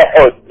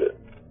Uhud.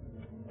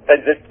 And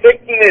the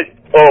thickness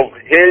of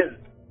his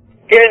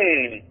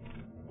skin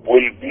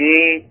will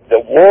be the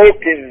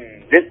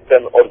walking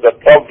distance or the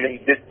traveling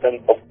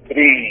distance of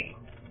 3.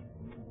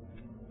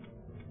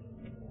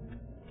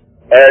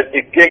 And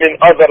it came in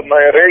other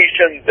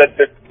narration that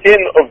the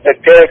skin of the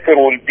kafir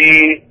will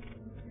be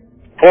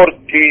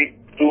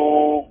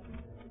 42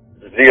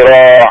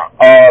 zira'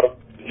 or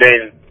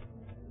length.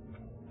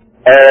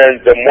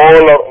 And the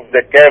molar of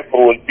the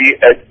kafir will be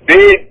as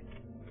big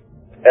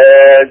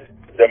as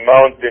the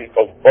mountain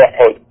of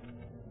Uhud.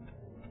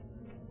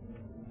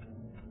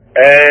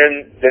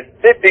 And the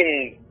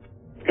sitting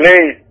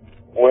place,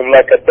 when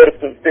like a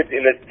person sit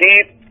in a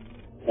seat,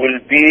 will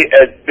be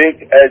as big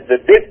as the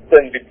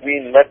distance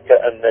between Mecca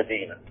and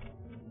Medina.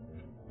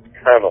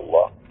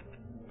 SubhanAllah.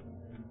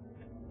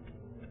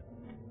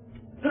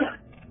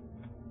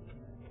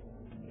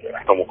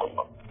 يرحمك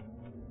الله.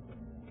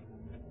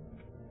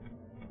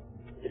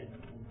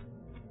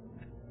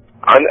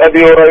 عن أبي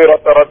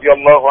هريرة رضي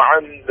الله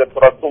عنه ذات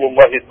رسول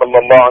الله صلى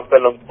الله عليه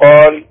وسلم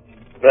قال: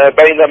 ما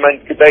بين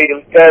منكبي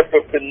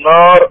الكافر في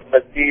النار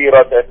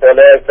مسيرة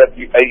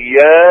 3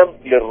 أيام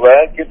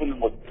للراكب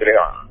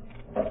المسرع.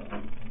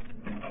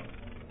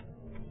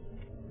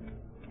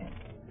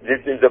 This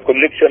is the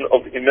collection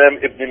of Imam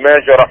Ibn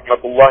Majah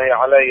rahmatullahi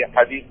alayhi,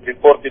 hadith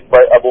reported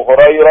by Abu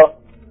Hurairah,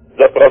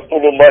 that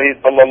Rasulullah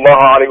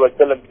sallallahu alayhi wa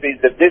sallam says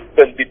the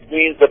distance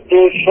between the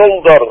 2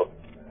 shoulders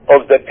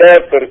of the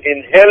kafir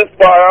in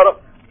hellfire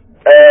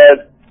as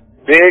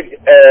big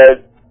as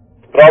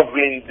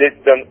traveling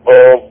distance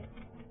of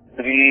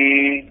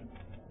 3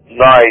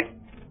 nights.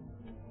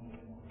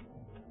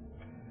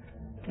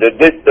 The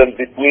distance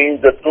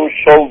between the 2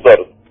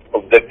 shoulders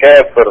of the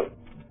kafir,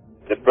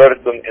 the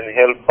person in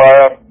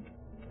hellfire,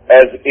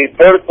 as a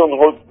person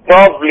who's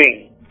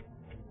traveling,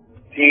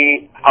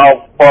 see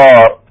how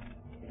far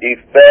a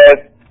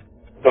fast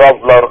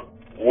traveler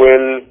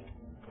will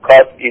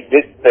cut a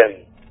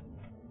distance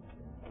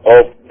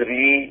of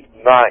 3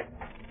 nights.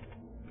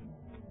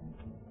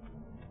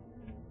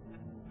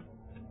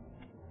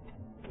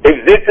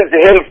 If this is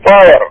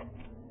hellfire,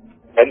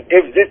 and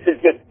if this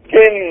is the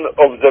skin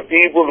of the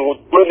people who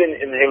dwelling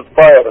in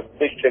hellfire,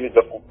 especially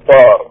the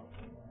kuffar,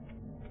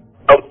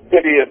 how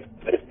serious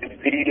the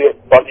severe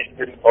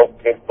punishment of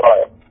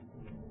hellfire.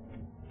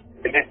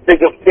 And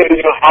instead of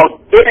telling you how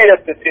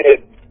serious it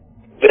is,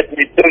 let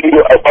me tell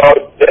you about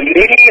the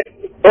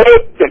least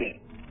person,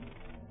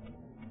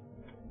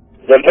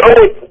 the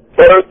lowest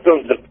person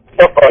that's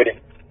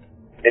suffering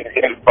in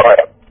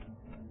hellfire.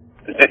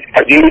 This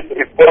hadith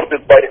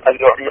reported by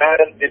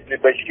An-Nu'man ibn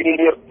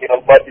Bashir, may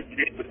Allah be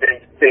pleased with him,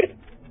 said,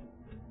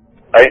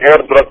 I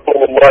heard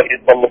Rasulullah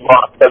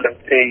sallallahu alaihi wasallam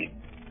say,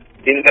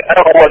 إن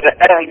أهون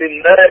أهل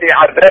النار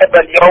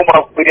عذابا يوم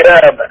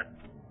القيامة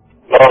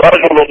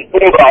لرجل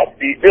توضع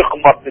في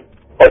بخمة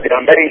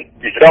قدمين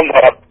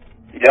بجمرة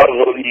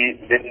يغلي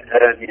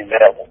منها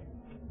دماغه.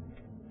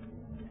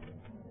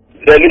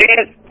 The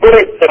least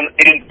person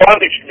in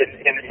punishment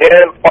in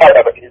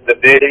hellfire is the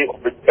day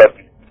of his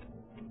judgment.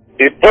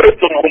 A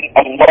person whom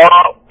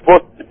Allah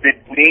puts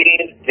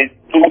between his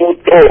 2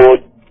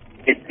 toes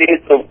a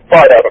piece of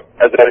fire.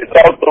 As a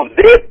result of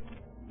this,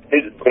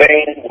 his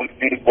brain will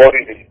be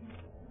boiling.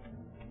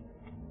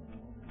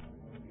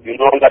 You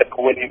know, like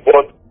when you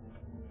put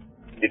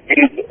a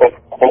piece of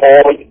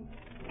coal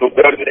to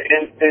burn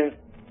incense,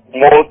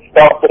 small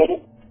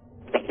stubble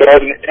to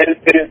burn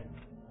incense,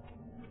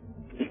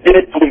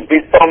 death will be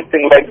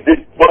something like this,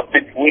 not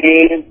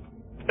between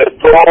the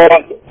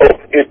souls of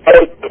a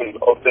person,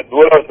 of the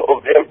dwellers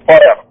of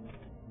hellfire.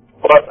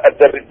 But as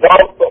a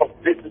result of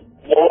this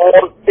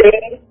small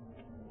thing,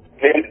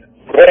 his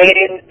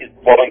brain is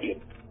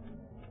boiling.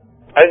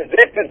 And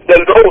this is the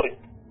lowest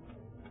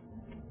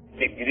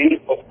degree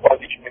of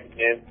punishment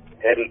in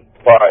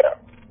hellfire.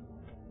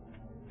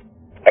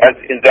 As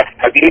in the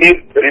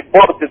hadith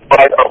reported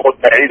by Abu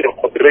Sa'id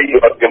al-Khudri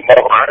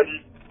radiallahu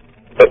anhu,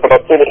 that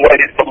Rasulullah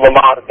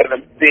sallallahu alayhi wa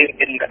sallam said,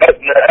 إن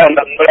أدنى أهل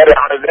النار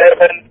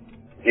عذابا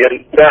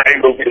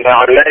ينتعل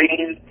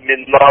بنعلين من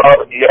نار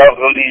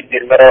يغلي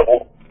دماغه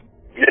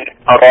من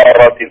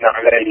حرارة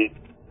نعلين.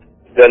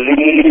 The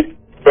least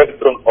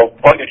person of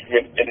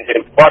punishment in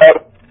hellfire,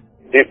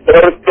 the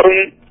person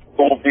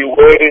who will be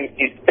wearing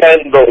a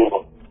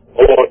sandal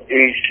or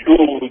a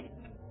shoe,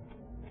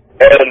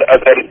 and as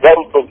a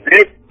result of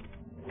this,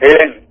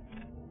 his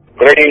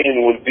brain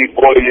will be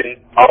boiling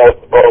out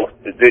of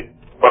this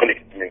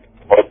punishment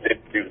or this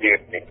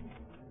severity.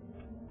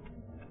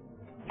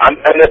 عن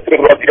أنس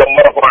رضي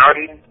الله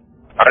عنه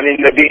عن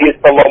النبي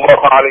صلى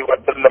الله عليه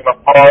وسلم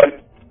قال: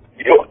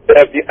 يؤتى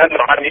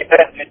بأنعم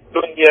أهل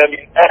الدنيا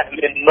من أهل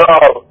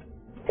النار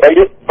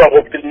فيصبغ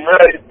في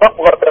النار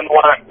صبغة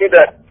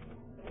واحدة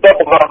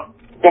صبغة،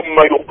 ثم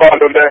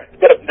يقال له: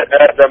 يا ابن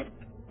آدم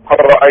هل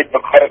رأيت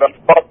خيرا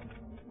قط؟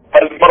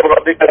 هل مر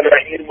بك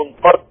نعيم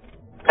قط؟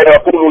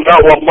 فيقول: لا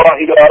والله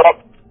يا رب.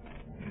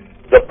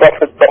 The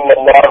Prophet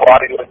sallallahu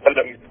alayhi wa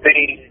sallam is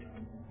saying,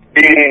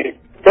 the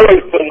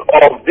person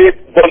of this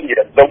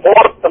dunya, the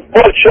worst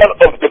portion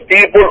of the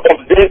people of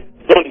this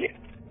dunya,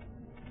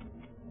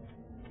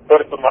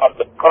 person has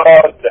the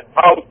cars, the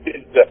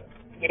houses, the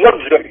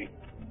luxury,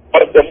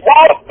 but the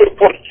most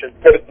portion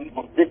person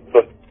of this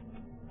dunya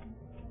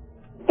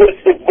who is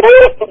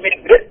supposed to be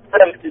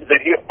destined in the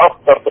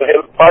hereafter to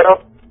hellfire,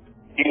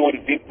 he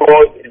will be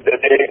brought in the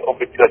day of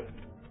the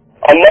judgment.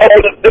 Allah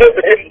will save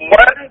him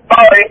one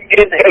time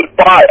in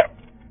hellfire.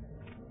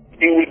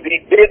 He will be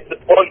dead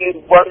only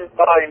one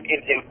time in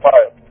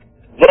hellfire.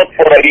 Not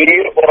for a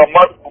year or a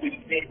month, he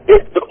will be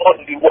dead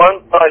only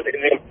one time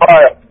in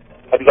hellfire.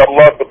 And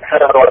Allah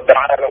subhanahu wa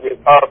ta'ala will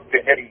ask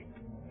him,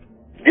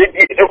 did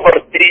you ever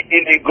see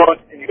any good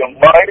in your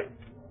life?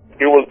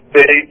 He will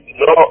say,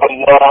 no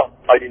Allah,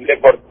 I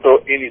never saw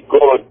any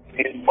good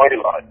in my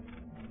life.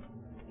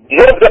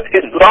 Not that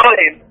he's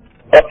lying,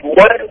 but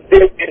one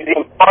day in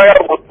hellfire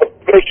was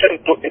sufficient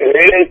to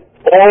erase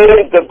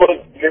all the good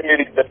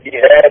memories that he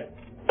had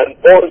and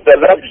all the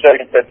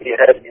luxury that he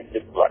had in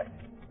his life.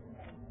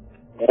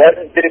 One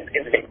day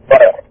in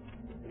hellfire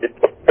is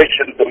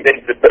sufficient to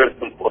make the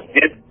person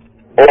forget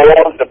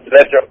all the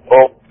pleasure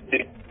of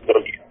this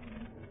dunya.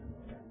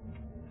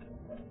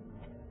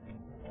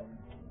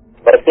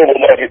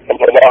 Rasulullah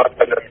sallallahu alayhi wa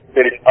sallam is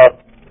telling us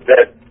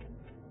that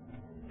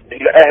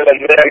إن أهل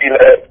النار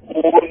لا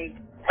يكون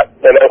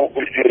حتى لو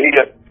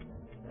أجريت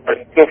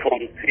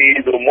أنفسهم في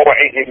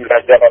دموعهم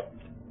لجرت.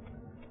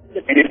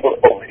 The people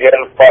of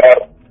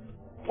hellfire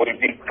will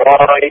be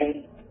crying,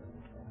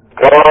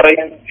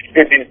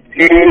 shedding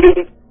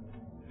tears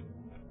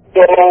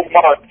so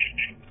much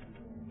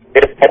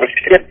if our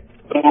ship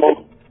to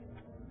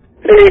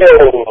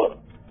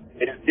sail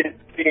in this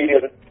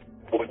tears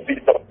will be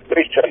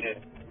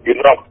sufficient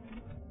enough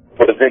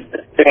for them to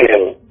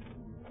sail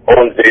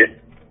on this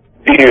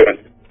tears,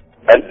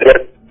 and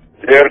that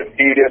their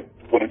tears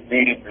will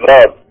be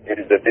blood in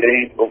the day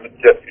of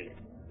judgment.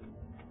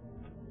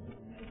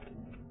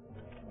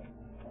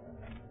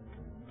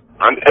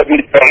 عن أبي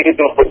سعيد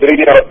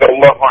الخدري رضي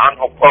الله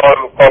عنه قال: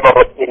 قال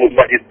رسول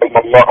الله صلى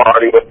الله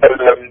عليه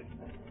وسلم: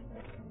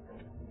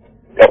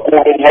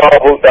 يقول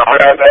الله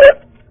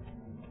تعالى: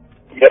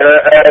 يا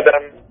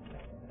آدم،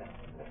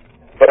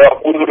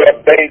 فيقول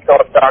لبيك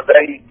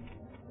وسعديك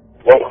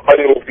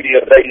والخير في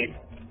يديك.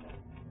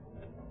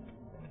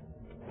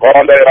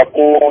 قال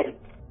يقول: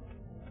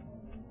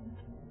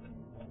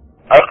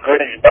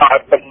 أخرج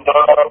بعث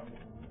النار.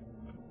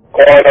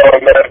 قال: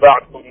 وما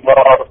بعث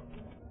النار؟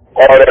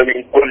 قال: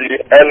 من كل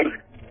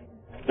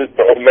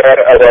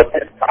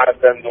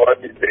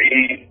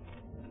 1999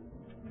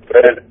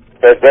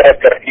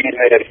 فذاك حين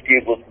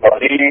يشيب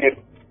الصغير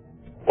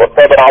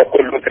وتضع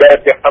كل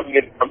ذات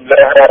حمل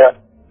حملها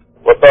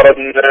وترى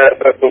الناس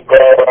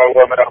سكارى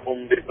وما هم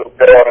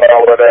بسكارى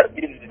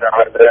ولكن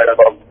عذاب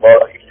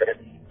الله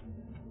شديد.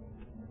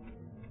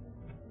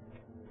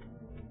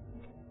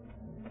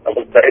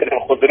 أبو سعيد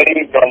الخدري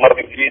كان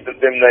مرة في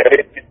ضمن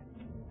يريد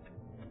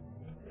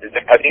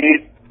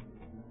الحديث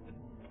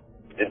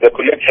إذا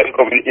collection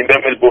of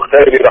الإمام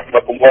البخاري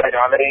رحمة الله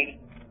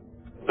عليه.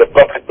 The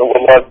Prophet of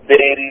Allah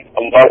saying,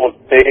 Allah will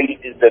say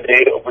in the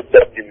day of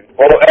judgment,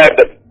 O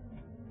Adam,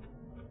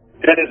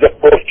 this is a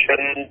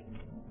portion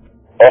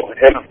of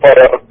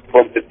hellfire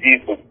from the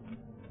people.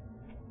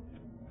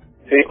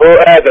 Say, O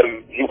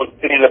Adam, he will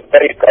say,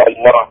 Labbaik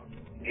Allah,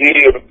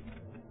 here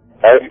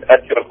I am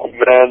at your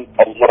command,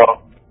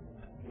 Allah.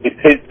 It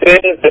says,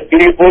 then the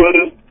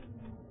people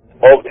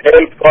of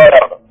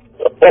hellfire,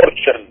 the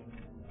portion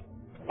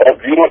of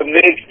your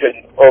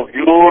nation, of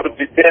your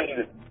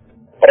descendants,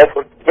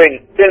 of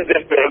strength, send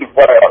them to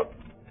hellfire.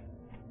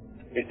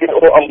 He said,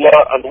 oh Allah,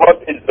 and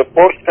what is the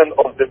portion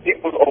of the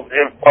people of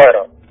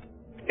hellfire?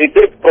 He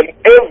said, from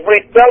every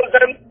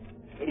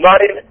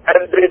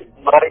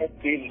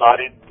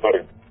 1,999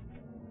 birds.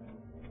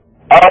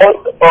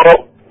 Out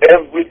of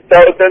every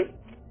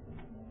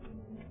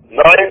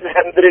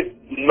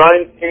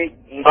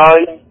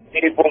 1,999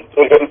 people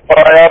to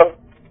hellfire,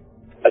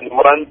 and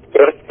one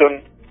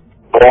person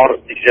for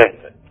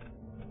Jannah.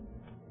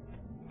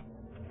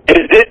 In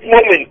this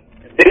moment,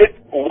 this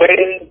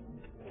when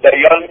the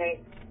young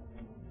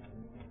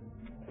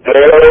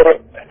girl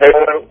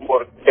hair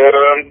was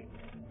turned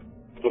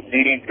to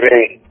be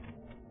gray.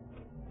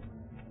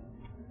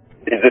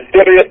 It is a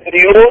serious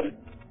news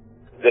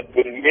that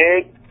will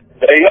make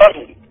the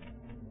young,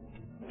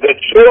 the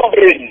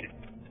children,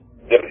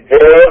 their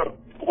hair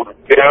will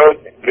turn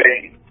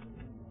gray.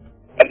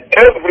 And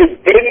every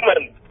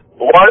pregnant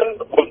one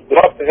will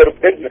drop her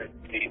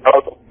pregnancy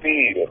out of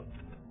fear.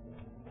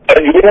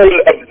 And you will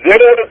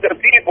observe the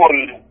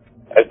people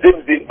as if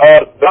they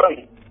are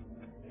drunk,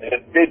 in a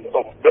state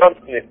of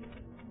drunkenness.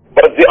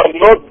 But they are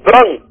not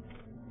drunk,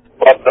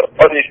 but the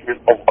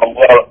punishment of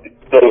Allah is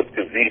so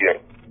severe.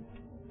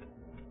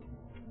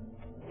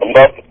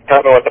 Allah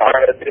subhanahu wa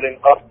ta'ala is telling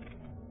us,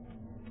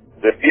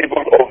 the people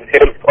of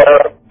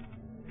hellfire,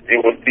 they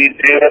will be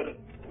there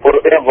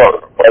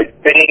forever by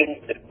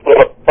saying in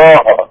Surah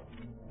Taha,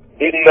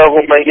 إنه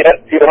من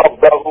يأتي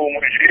ربه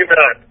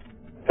مجرما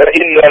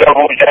فإن له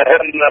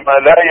جهنم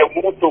لا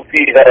يموت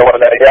فيها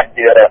ولا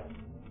يحيا.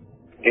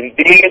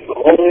 Indeed,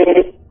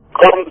 who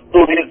comes to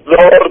his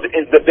Lord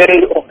in the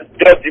day of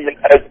judgment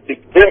as a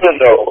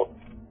criminal,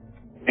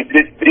 the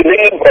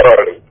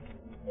disbeliever,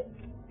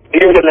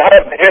 he will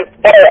have his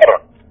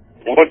fire,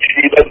 which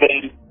he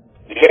doesn't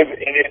live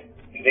in it,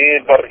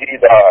 neither he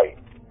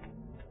dies.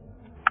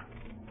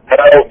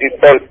 How a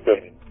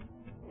person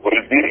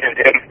will be in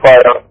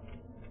hellfire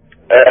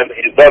and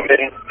he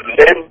doesn't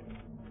live,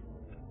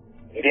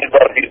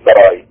 neither he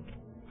dies.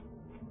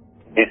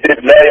 He said,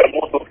 لا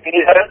يموت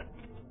فيها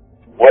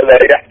ولا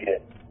يحيا.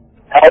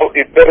 How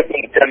a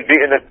person can be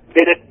in a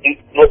state he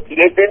is not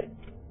living,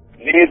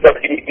 neither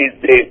he is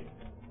dead.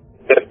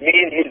 That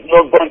means he is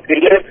not going to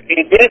live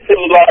a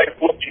decent life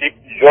which he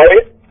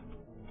enjoys,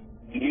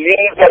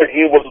 neither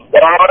he will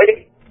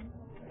die,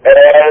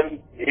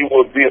 and he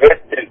will be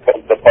rested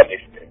from the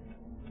punishment.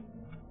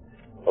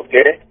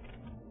 Okay?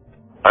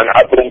 عن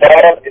عبد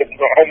الله بن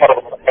عمر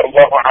رضي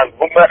الله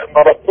عنهما أن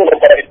رسول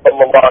الله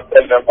صلى الله عليه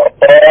وسلم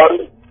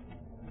قال: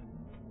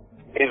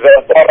 إذا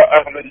صار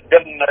أهل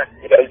الجنة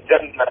إلى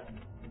الجنة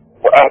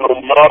وأهل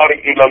النار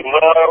إلى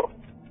النار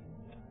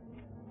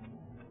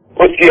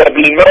أتي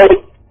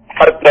بالموت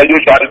حتى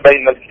يجعل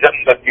بين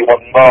الجنة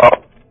والنار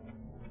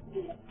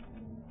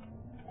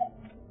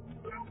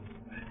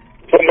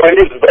ثم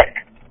يذبح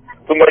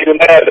ثم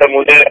ينادي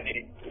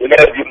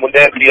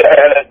منادي يا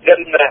أهل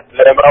الجنة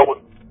لا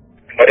موت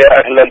ويا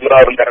أهل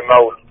النار لا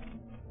موت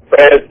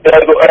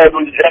فيزداد أهل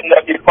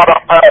الجنة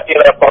فرحا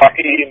إلى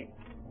فرحهم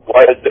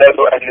ويزداد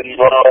أهل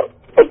النار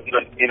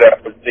حزنا إلى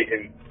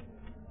حزنهم.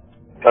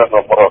 كان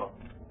الله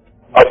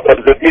after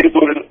the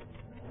people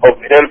of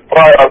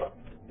hellfire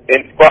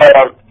in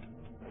fire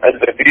and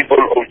the people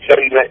of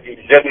Jannah in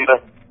Jannah,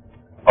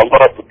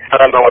 Allah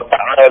subhanahu wa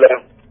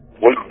ta'ala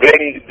will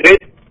bring this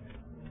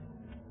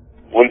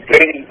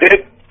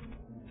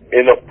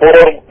in a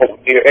form of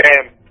a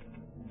ram.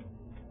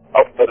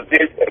 After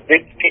this, a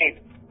big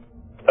king,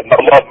 and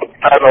Allah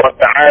subhanahu wa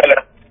ta'ala,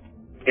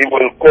 He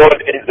will call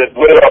in the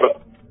dwellers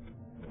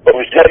of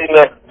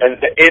Jannah and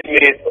the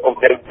inmates of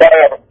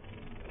hellfire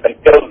and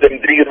tell them,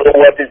 do you know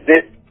what is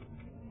this?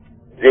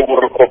 They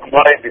will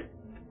recognize it.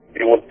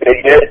 They will say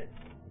yes.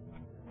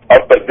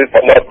 After this,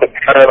 Allah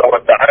subhanahu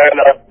wa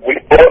ta'ala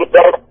will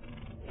order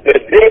the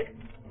dead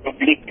to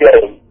be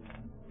killed,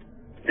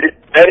 this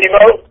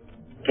animal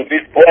to be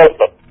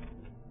slaughtered.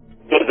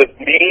 So that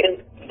means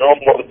no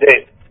more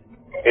death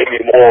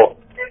anymore.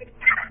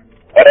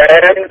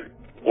 And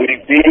will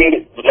be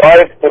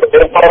life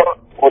forever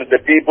for the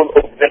people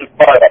of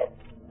hellfire.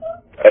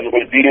 And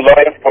will be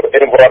life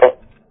forever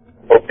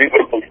for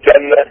people of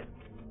Jannah.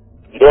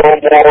 No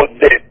more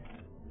death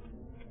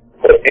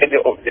for any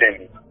of them.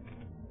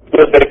 So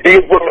the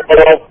people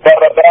of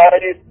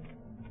paradise,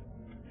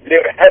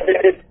 their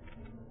happiness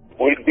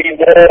will be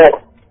more.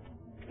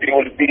 They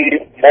will be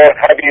more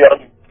happier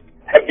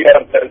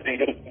than they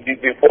used to be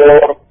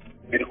before,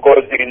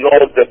 because they know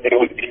that they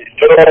will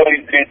enjoy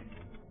this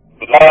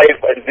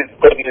life and this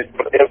goodness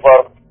forever.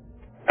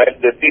 And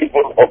the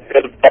people of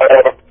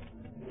hellfire,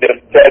 their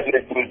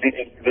sadness will be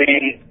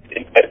increased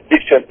in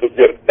addition to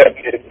their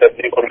sadness that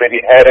they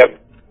already have,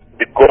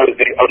 because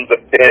they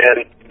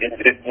understand in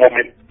this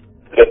moment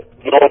that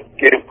no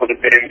care for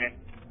them,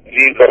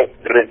 neither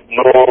there is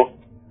no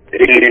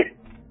relief.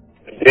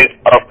 This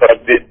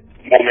after this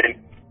moment,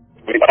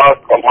 we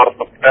ask Allah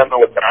subhanahu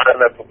wa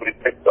ta'ala to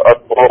protect us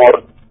all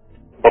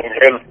from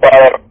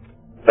hellfire,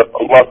 that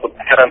Allah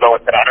subhanahu wa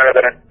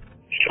ta'ala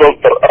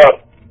shelter us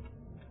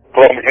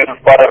from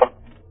hellfire.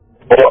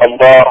 Oh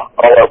Allah,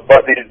 our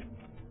bodies,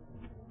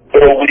 so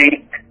a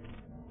week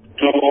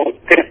to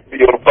test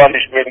your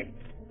punishment.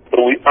 So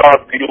we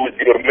ask you with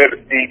your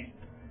mercy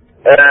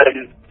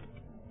and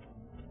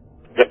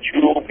that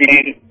you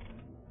be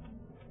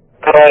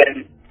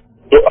kind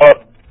to us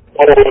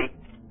all,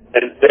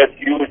 and that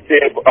you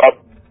save us,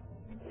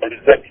 and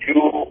that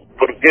you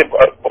forgive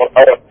us for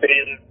our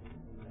sins,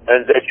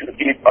 and that you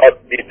keep us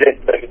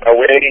destined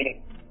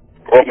away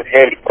from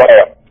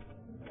hellfire.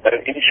 And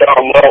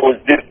inshallah,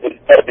 with this we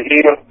start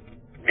here,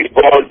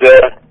 because the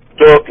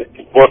talk is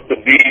supposed to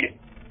be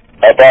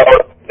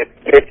about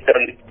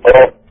expression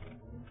of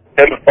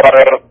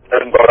hellfire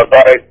and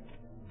paradise.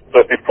 So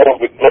before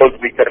we close,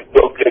 we can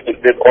talk a little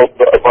bit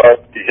also about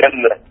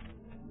Jannah.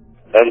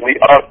 And we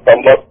ask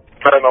Allah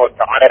subhanahu wa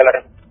ta'ala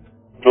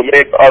to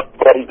make us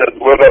from the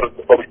dwellers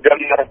of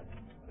Jannah,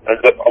 and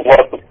that Allah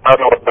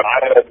subhanahu wa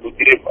ta'ala to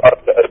give us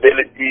the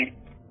ability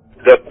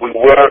that we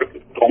work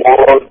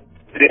towards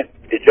this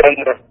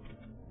Jannah,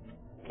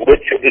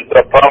 which is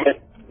the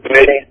promised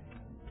place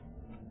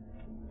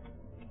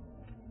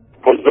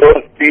for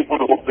those people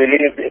who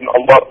believe in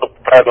Allah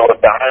subhanahu wa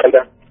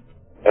ta'ala,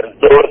 and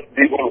those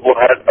people who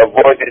have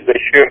avoided the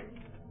shirk,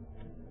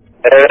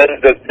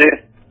 and that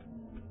this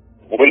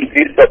will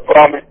be the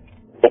promise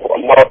of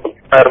Allah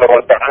subhanahu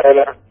wa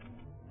ta'ala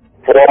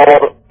for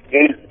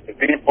His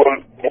people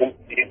whom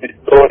He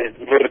bestows His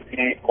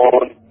mercy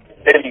on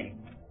them.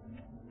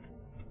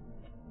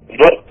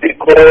 Not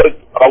because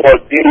our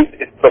deed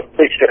is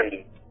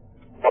sufficient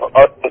for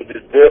us to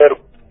deserve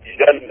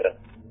Jannah,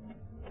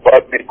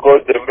 but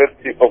because the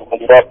mercy of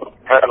Allah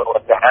subhanahu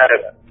wa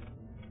ta'ala.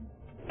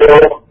 So,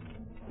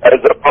 as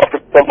the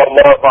Prophet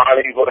sallallahu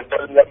alayhi wa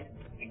sallam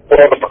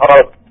informed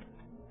us,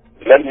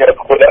 لن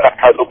يدخل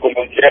أحدكم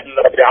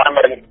الجنة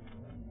بعمل.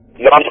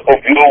 None of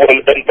you will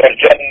enter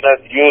Jannah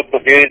due to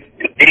his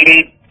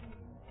deed.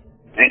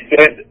 He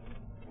said,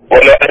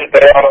 ولا أنت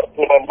يا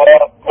رسول الله؟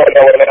 قال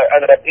ولا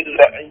أنا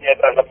إلا أن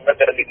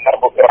يتغمدني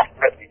الله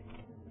برحمته.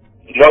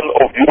 None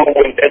of you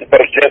will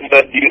enter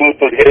Jannah due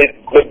to his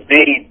good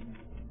deed.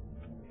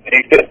 He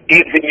said,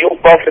 even you,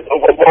 Prophet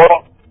of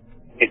Allah?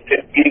 He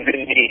said, even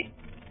me,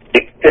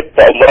 except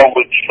Allah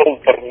will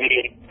shelter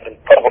me and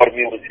cover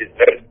me with His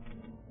mercy.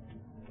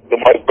 To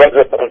my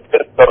brothers and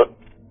sisters,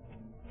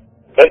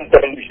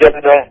 entering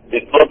Jannah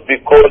is not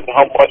because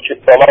how much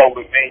salah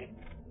we make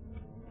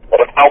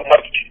or how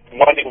much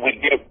money we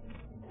give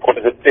for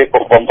the sake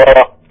of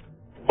Allah,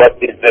 but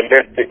it's the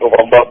mercy of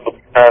Allah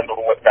subhanahu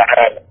wa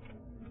ta'ala.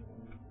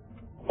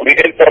 We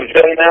enter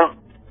Jannah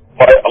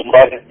by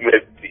Allah's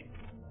mercy.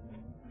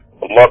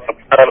 Allah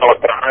subhanahu wa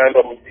ta'ala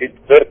with His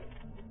mercy,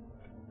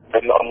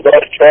 and Allah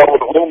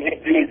shower whom He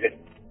pleases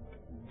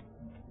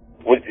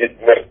with His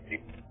mercy.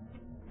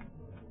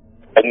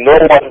 And no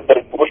one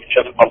can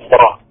question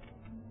Allah.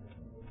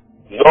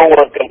 No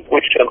one can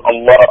question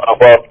Allah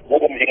about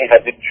whom He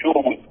has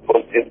chosen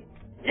from His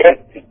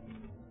mercy.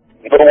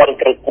 No one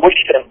can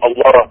question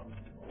Allah,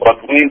 but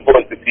we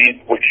want to be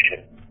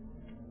questioned.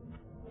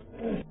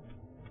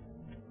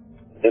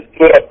 In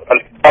Surah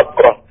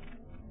Al-Baqarah,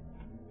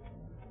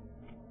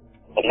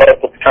 Allah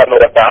subhanahu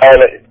wa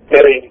ta'ala is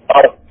telling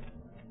us,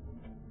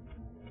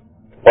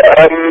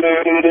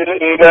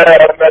 وَأَمَّا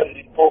مَنْ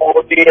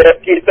أُوتِيَ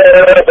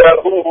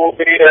كِتَابَهُ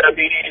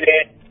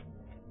بِيَمِينِهِ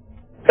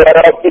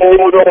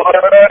فَيَقُولُ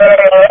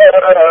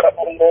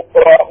هَاؤُمُ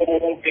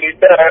اقْرَءُوا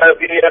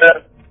كِتَابِيَهْ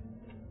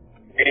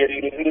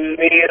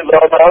إِنِّي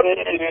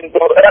ظَنَنتُ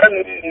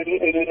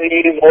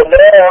أَنِّي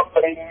مُلَاقٍ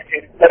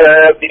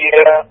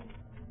حِسَابِيَهْ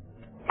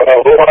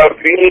فَهُوَ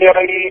فِي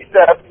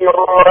عِيشَةٍ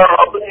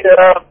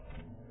رَاضِيَةٍ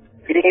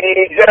في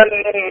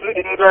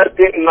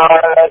جنة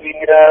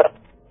عالية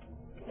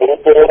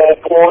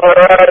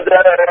قطوفها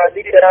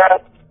دانية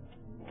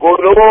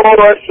كلوا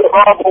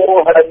واشربوا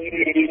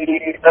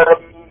هنيئا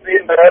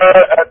بما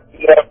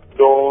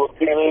أسلفتم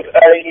في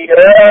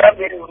الأيام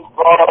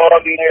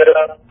الخالية.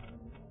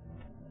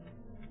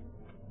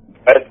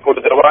 As for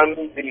the one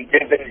being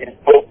given his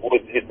book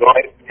with his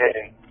right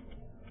hand,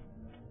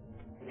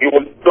 he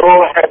was so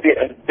happy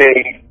and say,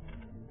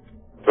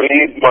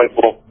 read my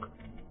book.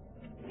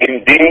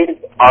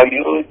 Indeed, I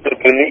used to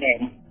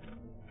believe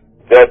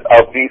that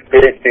I'll be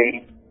facing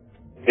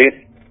this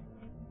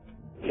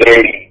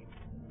day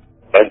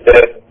and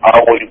that I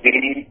will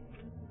be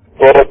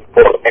brought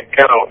for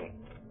account.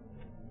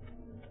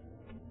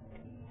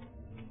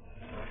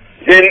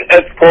 Then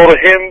as for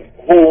him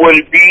who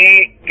will be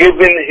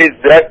given his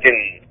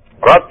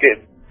racket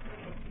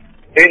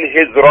in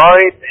his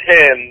right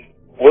hand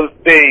will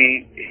say,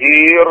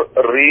 here,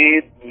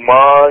 read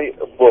my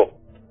book.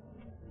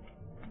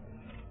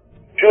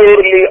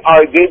 Surely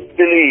I did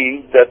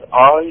believe that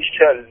I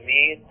shall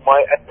meet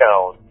my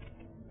account,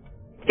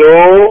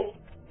 though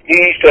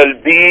he shall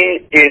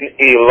be in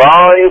a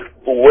life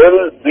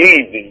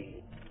well-being,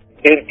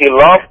 in a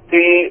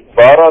lofty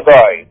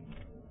paradise,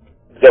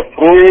 the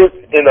fruits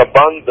in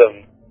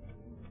abundance,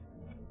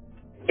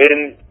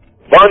 in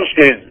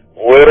bunches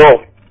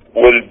whereof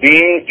will be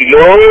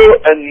low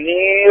and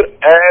near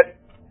at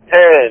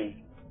hand.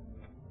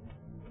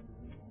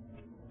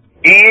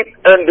 Eat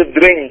and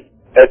drink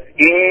at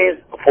ease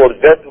for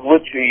that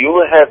which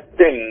you have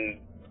sinned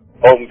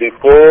on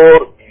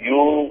before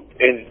you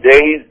in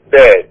days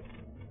past.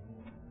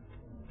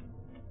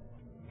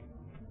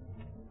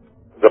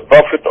 The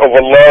Prophet of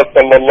Allah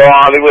sallallahu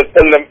alaihi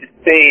wasallam is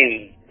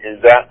saying in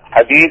the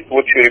hadith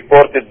which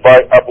reported by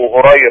Abu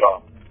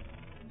Hurairah,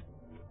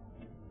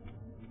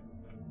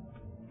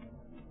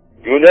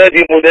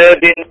 ينادي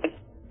مناد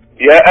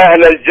يا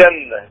أهل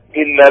الجنة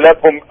إن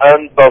لكم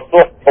أن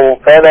تصحوا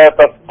فلا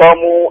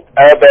تصطموا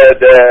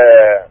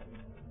أبدا.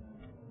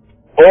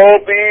 O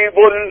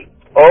people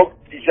of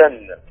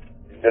Jannah,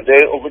 in the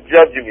day of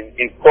judgment,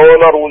 a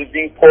caller will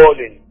be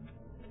calling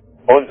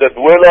on the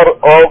dweller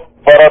of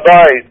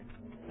paradise,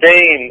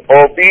 saying,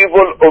 O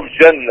people of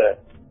Jannah,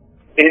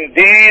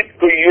 indeed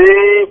to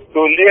you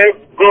to live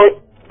good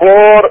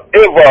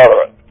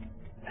forever,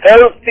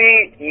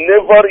 healthy,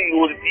 never you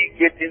will be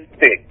getting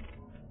sick.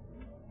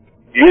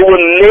 You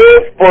will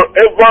live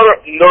forever,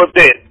 no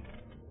death,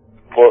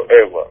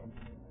 forever.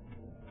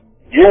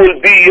 You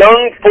will be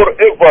young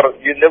forever,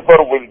 you never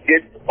will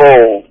get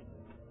old.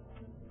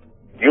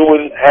 You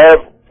will have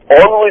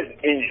always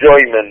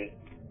enjoyment,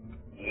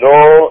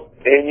 no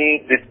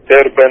any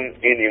disturbance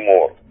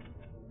anymore.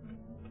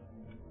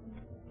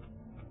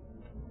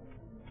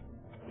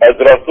 As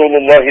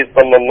Rasulullah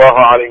sallallahu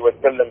alayhi wa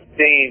sallam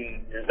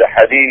saying in the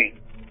hadith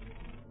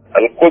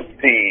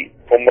Al-Qudsi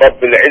from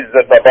Rabb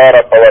al-Izza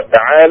tabaraka wa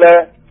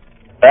ta'ala,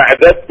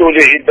 أعددت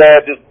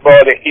لعباد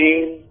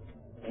الصالحين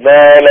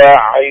ما لا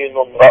عين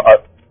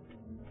رأت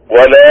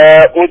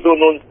ولا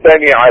أذن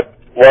سمعت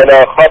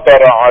ولا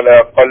خطر على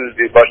قلب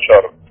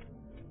بشر.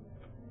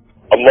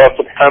 Allah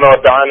subhanahu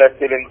wa ta'ala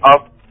telling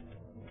us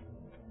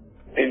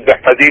in the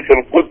hadith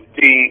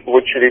al-Qudsi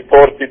which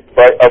reported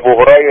by Abu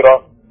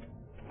Hurairah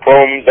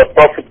from the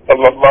Prophet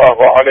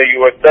sallallahu alayhi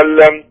wa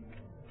sallam,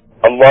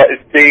 Allah is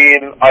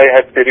saying, I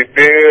have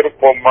prepared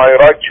for my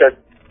righteous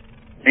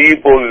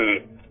people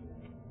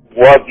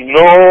what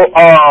no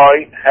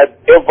eye had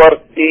ever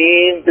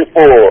seen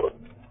before,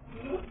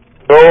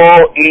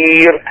 no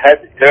ear had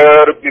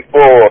heard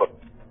before,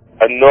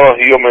 and no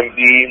human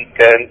being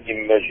can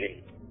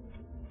imagine.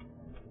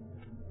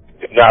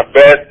 Ibn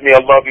Abbas, may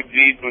Allah be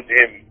pleased with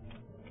him,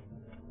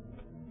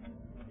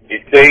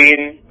 he's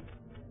saying,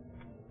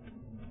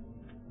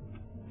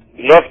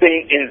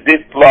 nothing in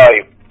this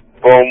life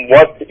from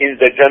what's in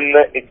the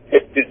Jannah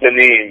except the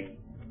name.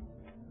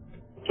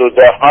 So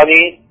the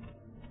honey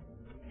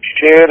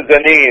share the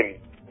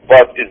name,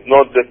 but is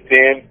not the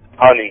same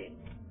honey,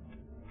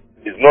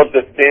 is not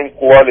the same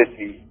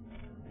quality,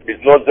 is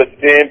not the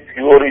same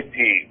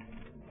purity.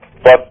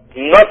 But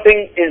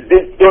nothing in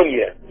this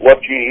dunya, what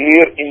you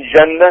hear in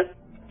Jannah,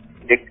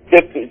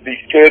 except the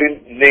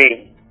sharing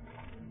name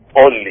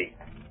only.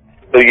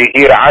 So you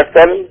hear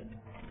asal,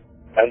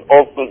 and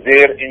also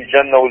there in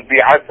Jannah will be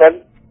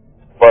asal,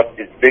 but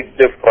it's big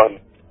difference,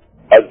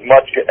 as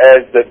much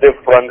as the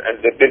difference and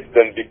the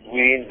distance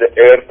between the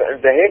earth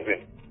and the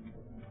heaven.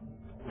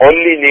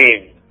 Only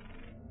name.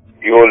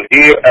 You will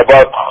hear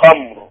about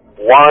khamr,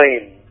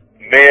 wine,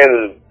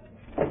 milk,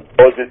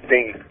 all these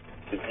things.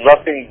 It's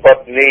nothing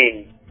but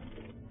name.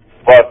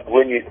 But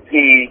when you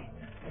see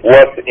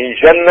what's in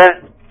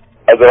Jannah,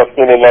 as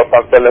Rasulullah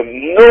sallallahu alaihi wasallam,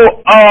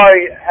 no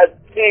eye has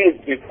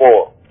seen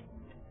before.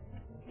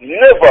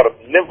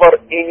 Never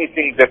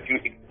anything that you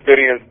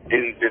experience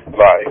in this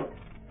life.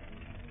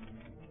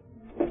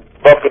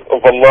 Prophet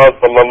of Allah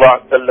sallallahu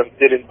alaihi wasallam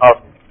telling us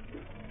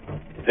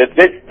the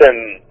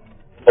distance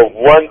of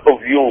one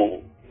of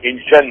you in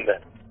Jannah,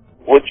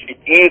 which is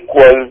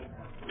equal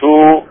to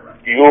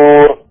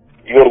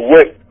your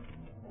whip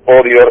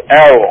or your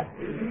arrow.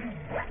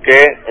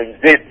 Okay, and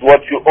this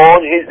what you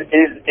own is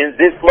in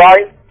this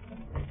life.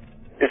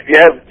 If you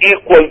have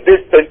equal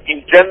distance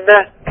in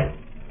Jannah,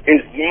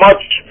 is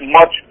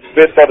much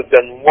better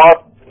than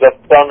what the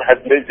sun had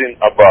risen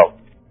above.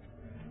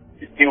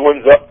 You see,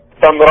 when the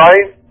sun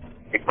rises,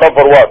 it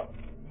covers what?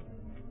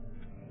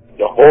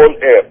 The whole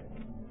earth.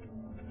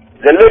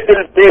 The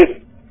little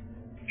bit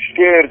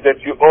share that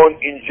you own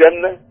in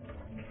Jannah,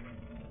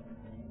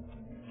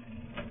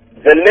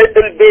 the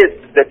little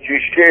bit that you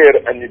share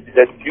and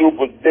that you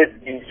possess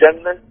in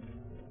Jannah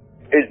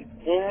is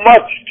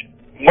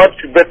much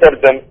better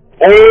than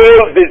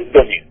all this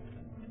dunya.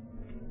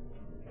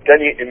 Can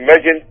you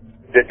imagine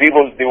the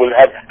people, they will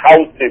have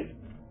houses.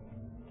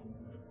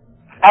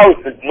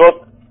 Houses,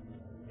 not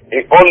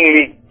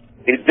only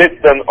a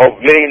distance of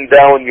laying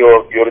down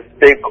your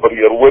steak or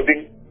your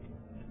webbing.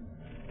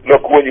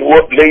 Look, when you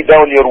lay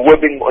down your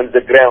webbing on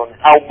the ground,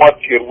 how much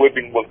your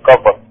webbing will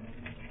cover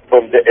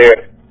from the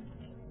air.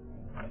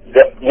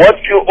 What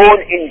you own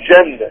in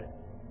Jannah,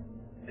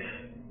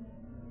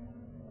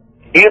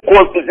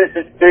 equal to this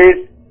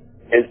space,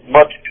 is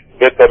much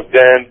better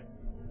than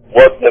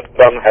what the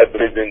sun had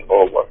risen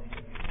over.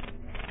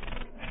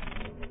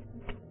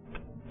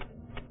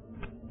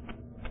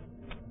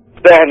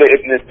 Sahl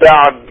ibn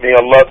Sa'd, may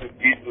Allah be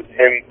pleased with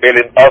him,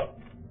 telling us,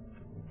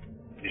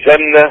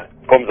 Jannah,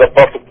 from the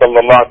Prophet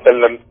sallallahu alaihi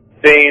wasallam,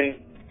 saying,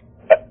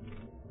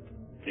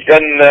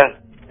 Jannah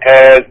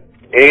has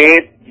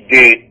 8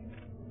 gates.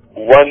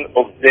 One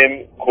of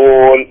them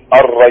called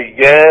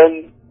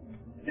Ar-Rayyan,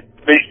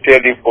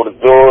 especially for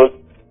those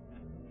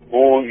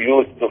who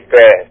used to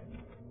fast.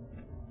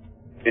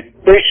 A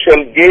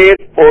special gate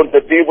for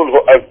the people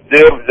who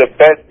observe the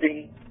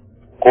fasting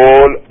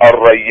called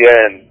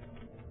Ar-Rayyan.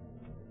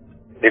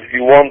 If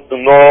you want to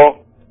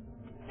know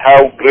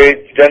how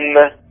great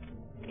Jannah,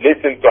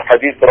 listen to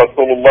Hadith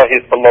Rasulullah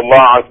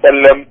sallallahu alaihi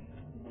wasallam,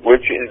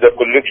 which is the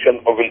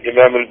collection of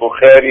Imam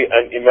al-Bukhari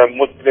and Imam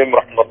Muslim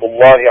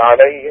rahmatullahi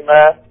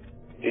alayhima.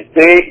 He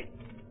says,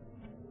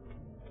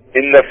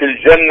 إن في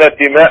الجنة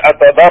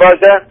 100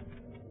 درجة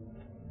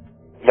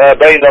ما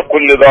بين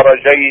كل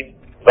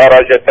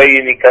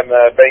درجتين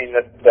كما بين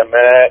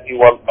السماء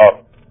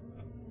والأرض.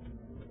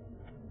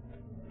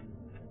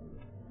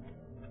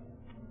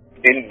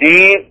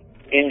 Indeed,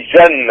 in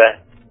Jannah,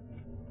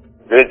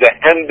 there is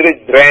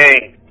 100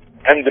 ranks,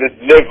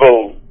 100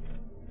 levels.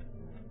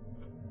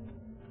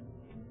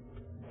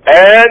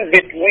 And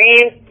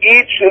between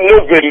each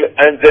level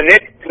and the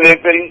next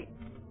level,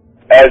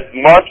 as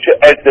much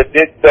as the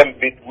distance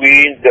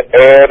between the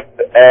earth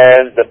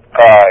and the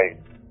sky.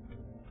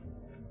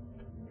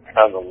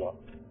 SubhanAllah.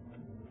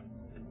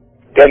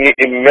 Can you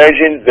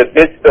imagine the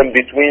distance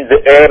between the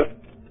earth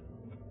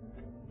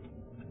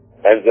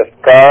and the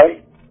sky?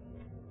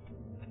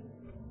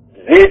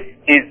 This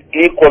is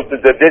equal to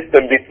the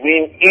distance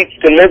between each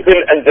level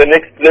and the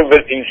next level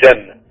in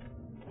Jannah.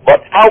 But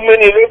how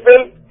many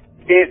levels?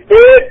 He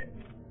said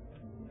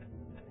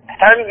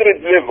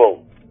 100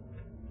 levels.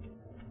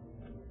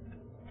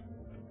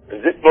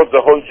 This is not the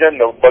whole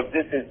Jannah, but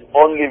this is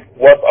only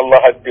what Allah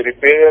has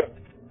prepared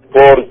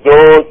for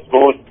those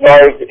who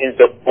strive in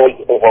the cause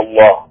of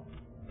Allah.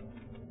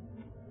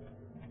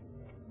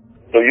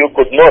 So you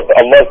could note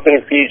Allah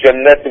says, "Fi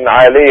jannatin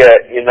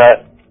aliyah," in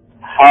a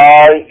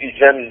high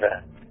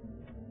Jannah.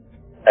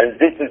 And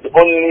this is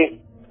only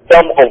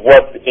some of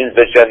what's in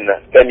the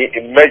Jannah. Can you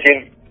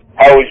imagine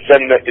how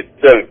Jannah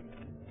itself?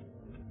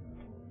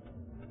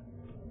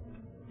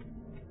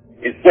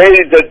 It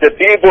says that the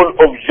people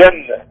of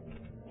Jannah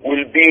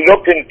will be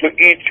looking to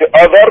each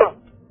other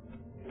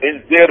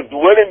in their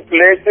dwelling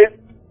places,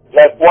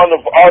 like one of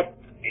us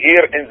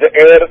here in the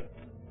earth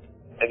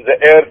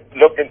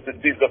looking to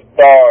see the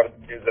stars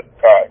in the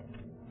sky.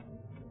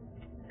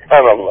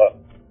 SubhanAllah.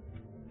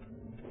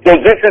 So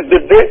this is the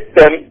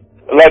distance,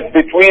 like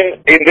between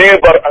a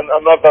neighbor and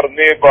another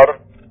neighbor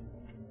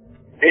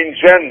in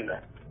Jannah.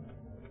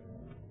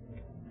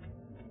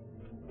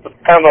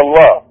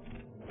 SubhanAllah.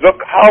 Look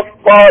how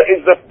far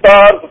is the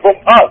stars from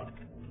us,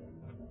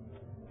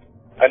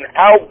 and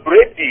how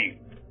pretty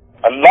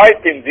and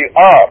lighting they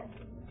are.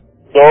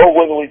 So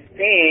when we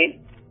see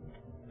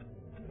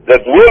the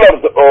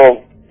dwellers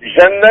of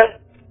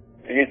Jannah,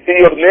 you see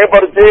your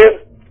neighbor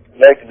there,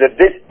 like the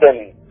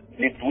distance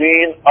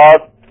between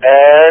us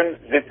and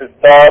these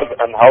stars,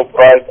 and how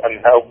bright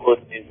and how good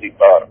they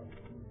are.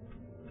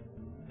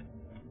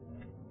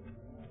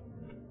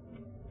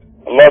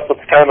 Allah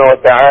subhanahu wa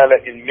ta'ala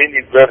in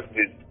many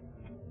verses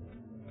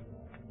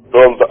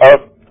told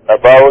us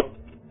about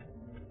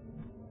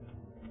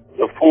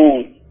the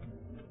food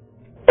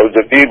of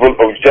the people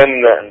of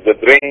Jannah and the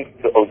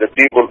drinks of the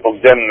people of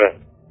Jannah.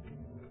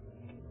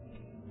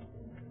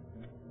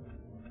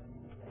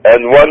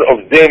 And one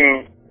of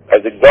them,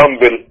 as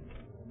example,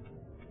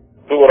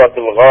 Surah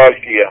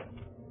Al-Ghashiyah,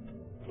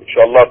 which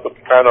Allah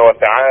subhanahu wa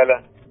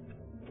ta'ala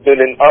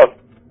telling us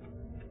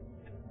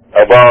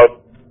about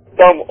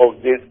some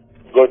of these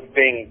good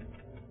things.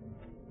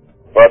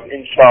 But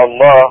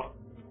inshallah,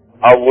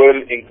 I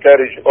will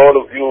encourage all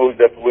of you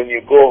that when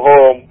you go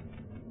home,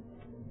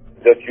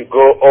 that you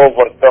go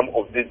over some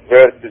of these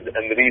verses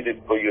and read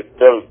it for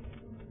yourself.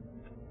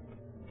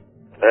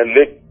 And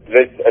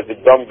let's as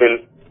example,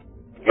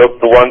 look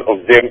to one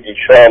of them,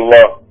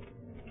 inshallah.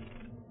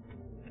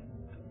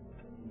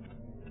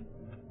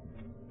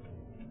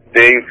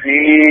 They في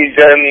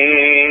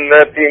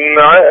جنة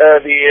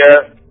عالية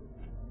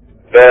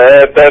لا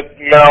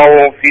تسمع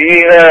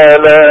فيها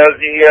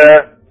لاغية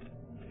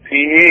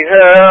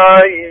فيها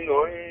عين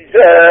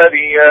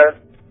جارية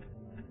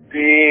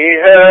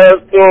فيها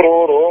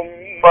سرر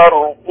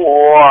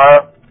مرفوعة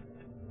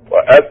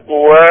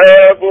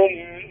وأكواب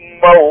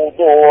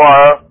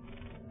موضوعة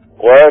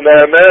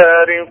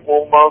ونمارق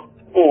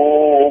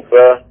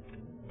مصفوفة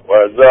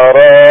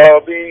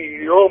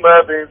وزرابي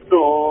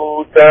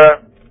مبثوثة.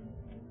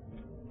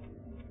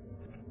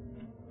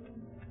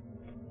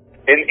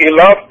 In a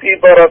lofty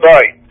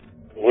paradise,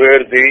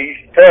 where they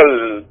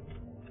shall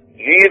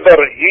neither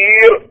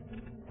hear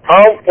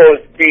harmful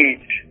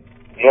speech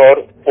nor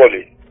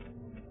folly.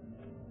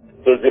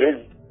 So there is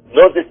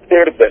no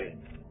disturbance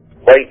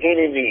by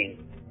any means.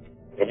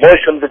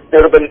 Emotional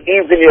disturbance,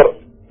 even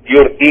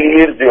your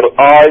ears, your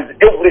eyes,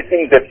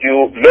 everything that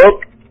you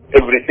look,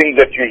 everything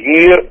that you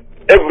hear,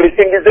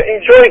 everything is an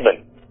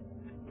enjoyment.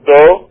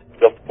 So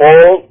the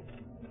false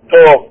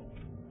talk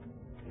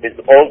is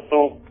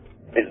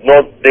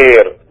not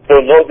there. So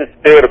no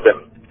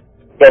disturbance.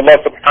 So Allah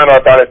subhanahu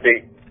wa ta'ala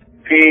says,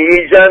 في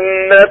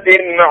جنة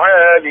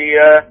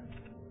عالية,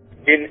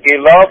 in a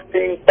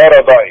lofty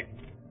paradise.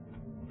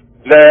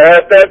 لا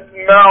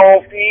تسمع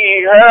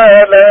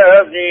فيها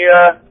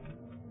لاغية,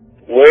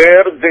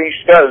 where they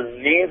shall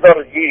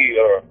neither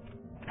hear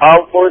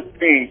harmful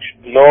speech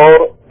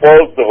nor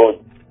falsehood.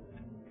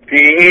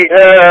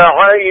 فيها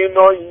عين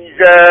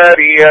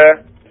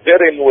جارية,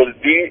 therein will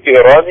be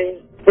a running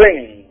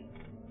spring.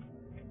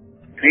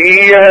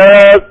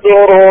 فيها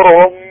سرر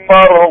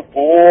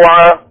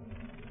مرفوعة,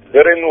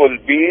 therein will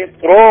be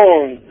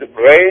thrones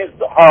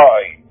raised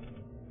high.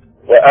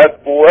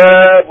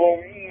 وأكواب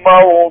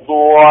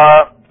موضوعة,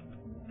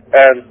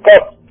 and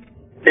cups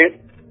sit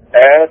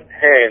at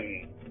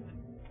hand.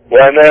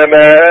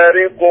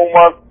 ونمارق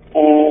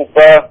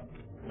مصفوفة,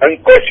 and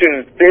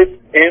cushions sit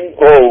in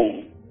rows.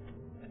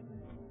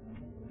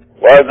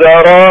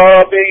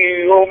 وزرابي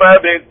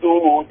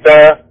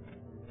مبثوثة,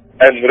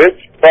 and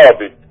rich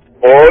carpet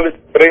all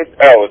spread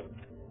out.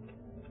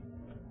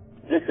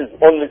 This is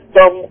only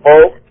some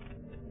of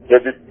the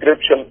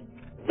description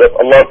that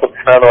Allah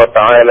subhanahu wa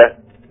ta'ala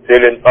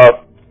telling us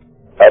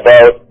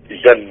about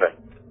Jannah.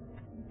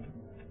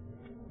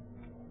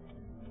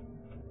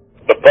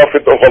 The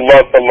Prophet of Allah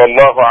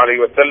sallallahu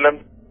alayhi wa sallam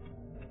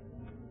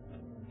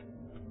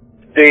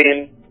saying,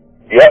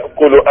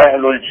 يأكل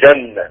أهل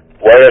الجنة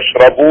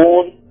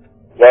ويشربون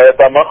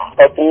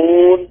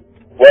ويتمخطون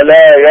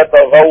ولا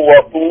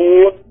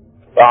يتغوطون,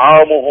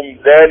 طعامهم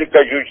ذلك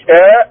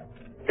جشاء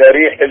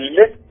كريح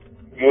المسك,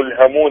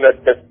 يلهمون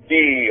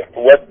التسبيح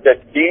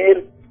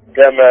والتكبير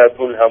كما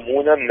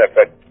تلهمون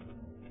النفس.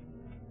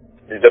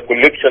 Is the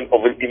collection of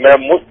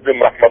Imam Muslim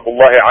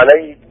rahmatullahi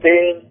alayhi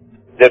saying,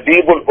 the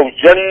people of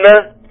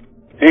Jannah,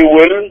 they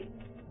will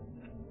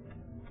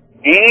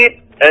eat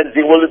and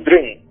they will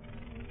drink,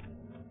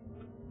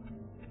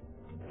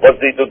 but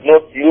they did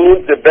not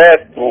use the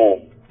bathroom.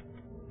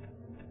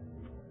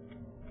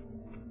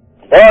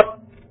 But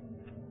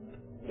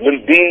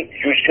will be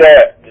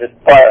jusha,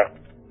 inspired,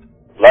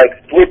 like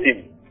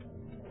sweating,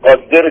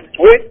 but their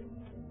sweat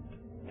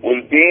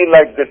will be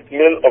like the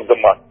smell of the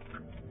musk.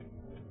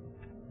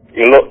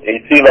 You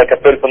see, like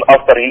a person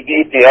after he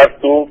eats, he has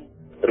to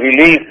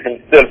release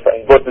himself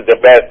and go to the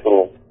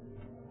bathroom.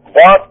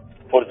 But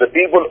for the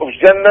people of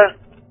Jannah,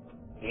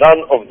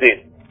 none of this,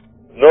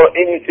 no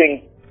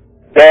anything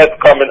bad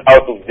coming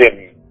out of them.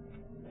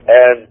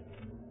 And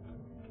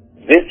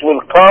this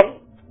will come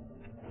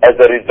as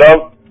a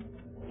result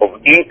of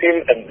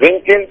eating and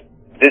drinking.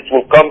 This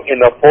will come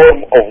in a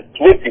form of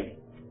sweating.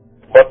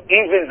 But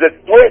even the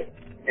sweat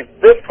is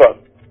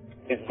different.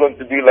 It's going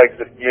to be like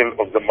the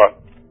smell of the musk.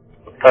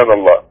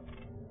 SubhanAllah.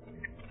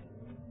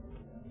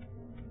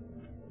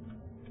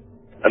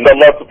 And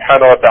Allah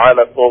subhanahu wa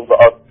ta'ala told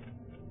us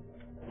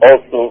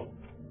also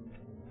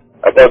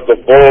about the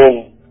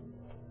gold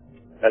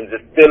and the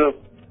silk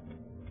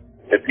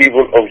the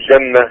people of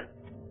Jannah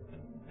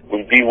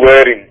will be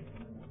wearing,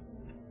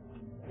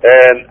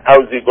 and how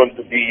they're going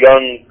to be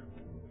young.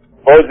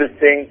 All the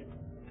things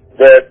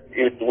that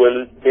it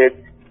will take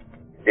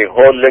a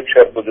whole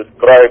lecture to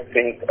describe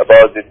things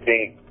about the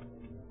things.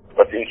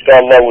 But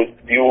inshallah with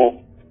few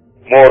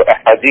more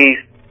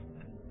ahadith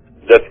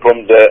that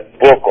from the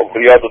book of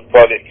Riyadh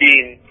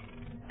al-Salihin,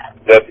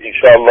 that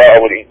inshallah I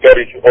will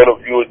encourage all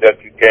of you that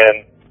you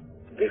can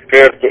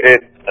refer to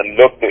it and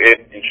look to it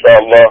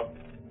inshallah.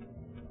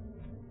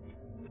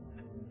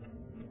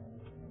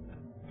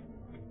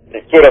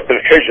 In Surah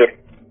Al-Hijr,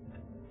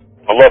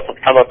 Allah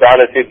subhanahu wa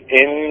ta'ala said,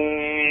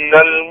 إِنَّ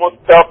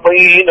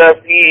الْمُتَّقِينَ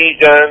فِي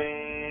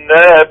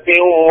جَنَّاتٍ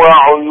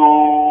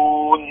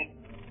وَعُيُونٍ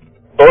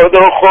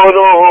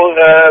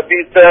ادخلوها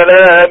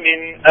بسلام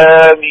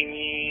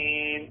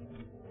آمنين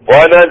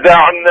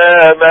ونزعنا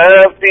ما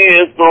في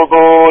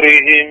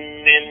صدورهم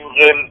من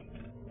غل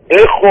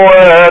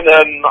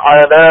إخوانا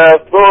على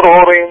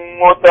سرر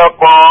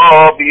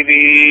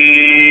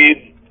متقابلين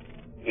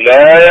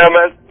لا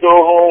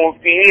يمسه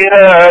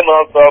فيها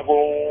نصب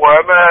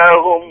وما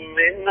هم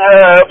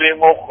منها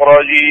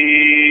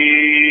بمخرجين.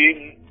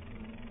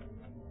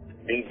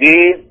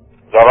 Indeed,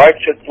 the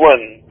righteous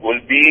one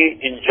will be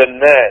in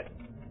Jannat.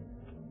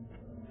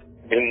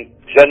 In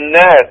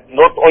Jannat,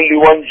 not only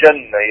one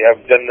Jannah. You have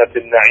Jannat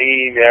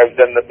al-Na'im, you have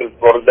Jannat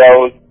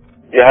al-Firdaus,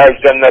 you have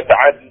Jannat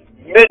Adn,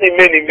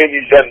 many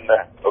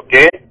Jannah,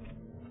 okay?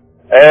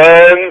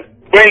 And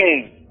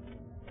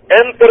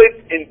enter it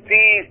in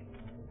peace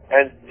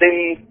and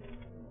safe,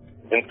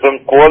 in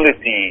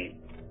tranquility.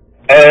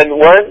 And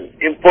one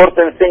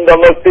important thing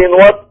Allah saying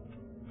what?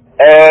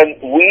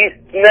 And we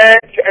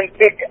snatch and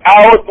pick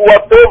out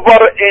whatever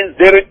is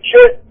their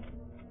chest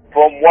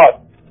from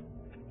what?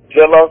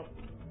 Jealous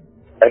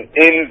and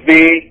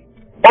envy,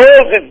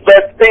 all these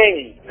bad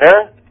things,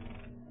 huh?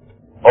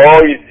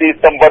 Oh, you see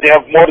somebody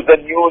have more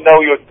than you, now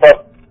you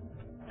start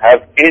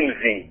have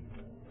envy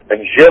and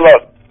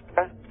jealous.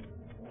 Huh?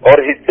 Or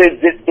he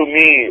said this to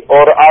me,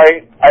 or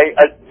I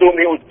assume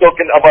he was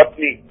talking about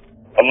me.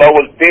 Allah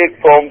will take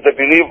from the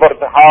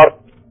believer's heart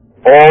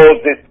all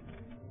this,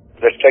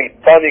 the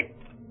shaitanic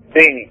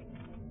thing.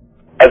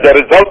 As a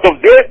result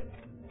of this,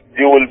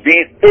 they will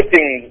be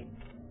sitting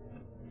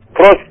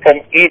across from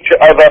each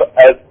other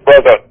as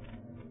brothers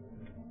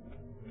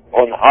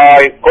on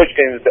high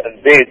cushions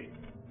and beds.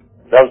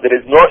 Now there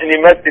is no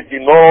animosity,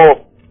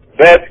 no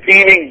bad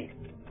feeling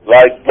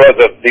like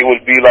brothers. They will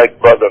be like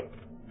brothers.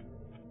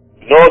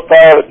 No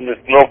tiredness,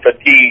 no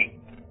fatigue.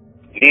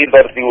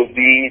 Neither they will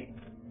be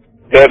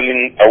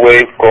turning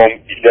away from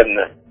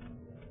Jannah.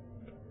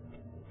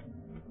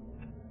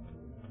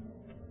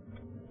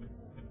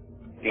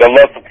 And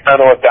Allah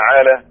subhanahu wa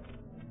ta'ala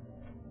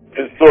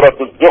in Surah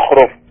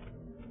Al-Zukhruf,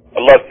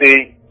 Allah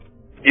says,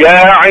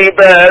 يا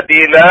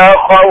عبادي لا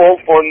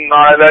خوف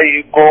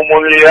عليكم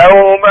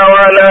اليوم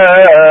ولا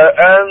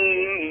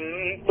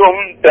أنتم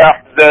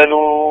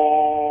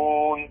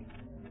تحزنون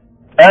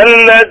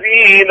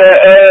الذين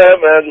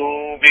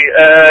آمنوا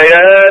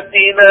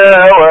بآياتنا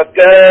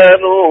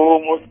وكانوا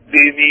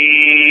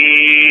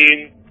مسلمين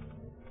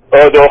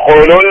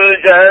ادخلوا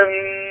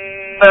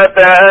الجنة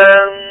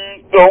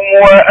أنتم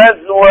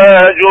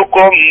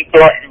وأزواجكم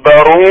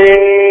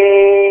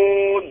تحبرون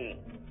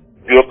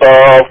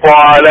يطاف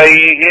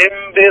عليهم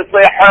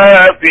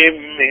بصحاف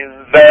من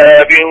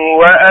ذهب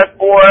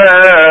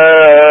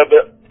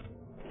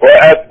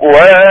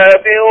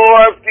وأكواب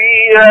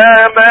وفيها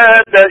ما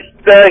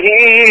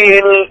تشتهي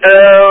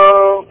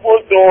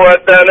الأنفس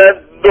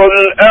وتلذ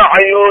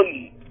الأعين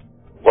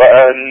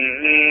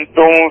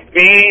وأنتم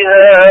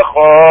فيها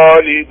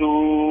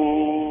خالدون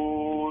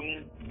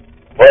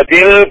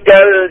وتلك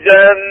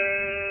الجنة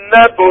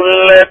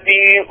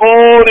التي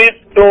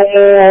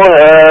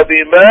أورثتموها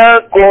بما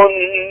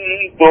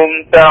كنتم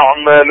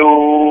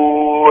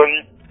تعملون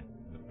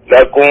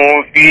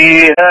لكم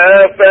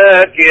فيها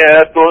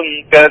فاكهة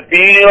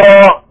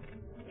كثيرة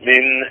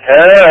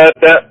منها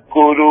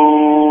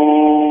تأكلون.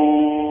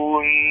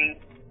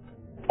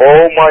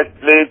 Oh my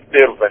slave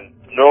servant,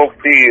 no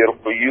fear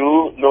for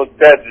you, no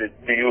sadness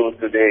for you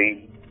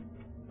today.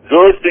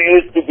 Those who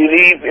used to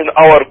believe in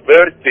our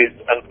verses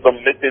and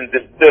submitting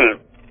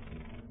themselves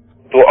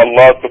to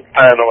Allah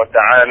subhanahu wa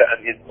ta'ala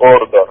and His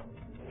order.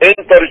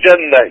 Enter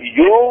Jannah,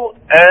 you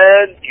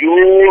and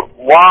your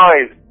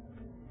wives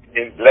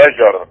in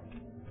pleasure.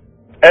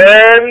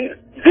 And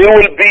they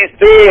will be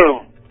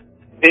served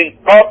in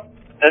cups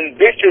and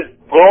dishes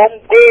from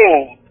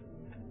gold.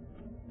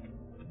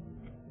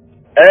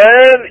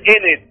 And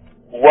in it,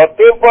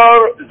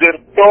 whatever their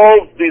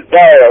souls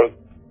desires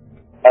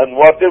and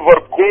whatever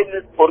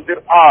goodness for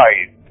their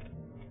eyes.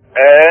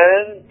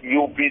 And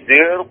you'll be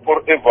there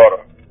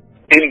forever.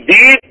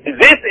 Indeed,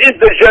 this is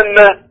the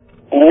Jannah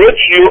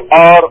which you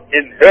are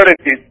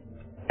inherited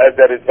as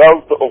a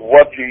result of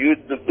what you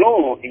used to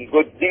do in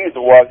good deeds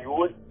while you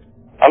were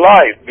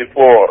alive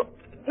before.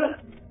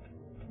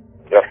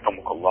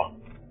 Yarhamukallah.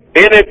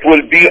 In it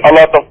will be a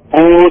lot of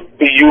food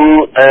for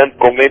you and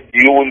from it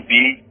you will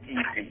be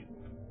eating.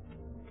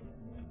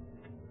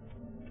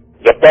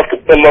 The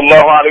Prophet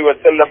sallallahu alaihi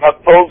wasallam has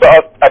told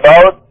us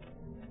about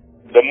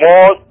the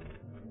most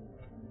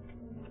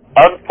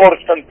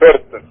unfortunate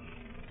person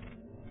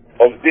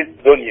of this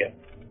dunya.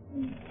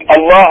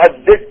 Allah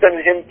had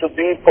destined him to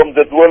be from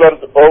the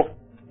dwellers of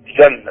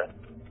Jannah.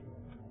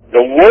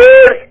 The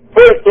worst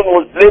person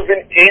was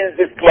living in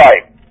this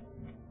life.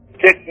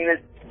 Sickness,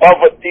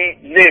 poverty,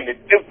 name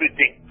it,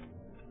 everything.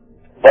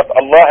 But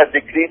Allah had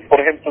decreed for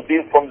him to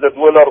be from the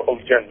dweller of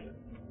Jannah.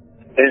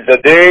 In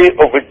the day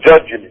of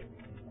judgment,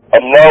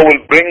 Allah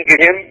will bring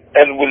him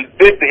and will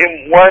bid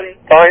him one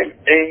time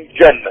in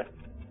Jannah.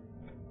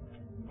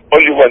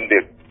 Only one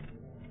day.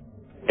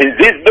 In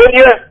this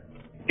dunya,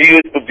 he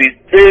used to be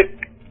sick,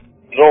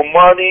 no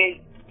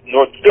money,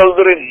 no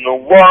children, no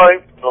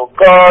wife, no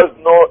cars,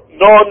 no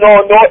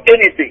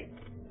anything.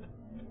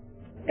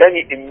 Can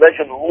you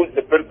imagine who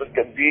the person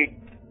can be?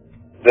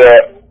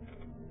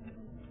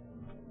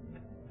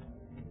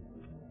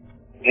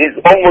 He's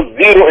almost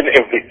zero in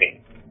everything.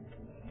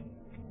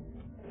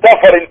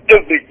 Suffering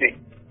everything.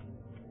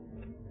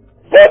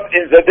 But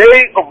in the day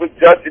of the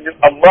judgment,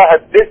 Allah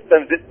has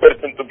destined this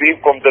person to be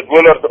from the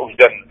dwellers of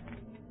Jannah.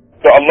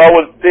 So Allah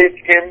will take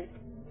him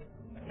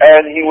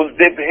and He will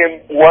dip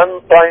him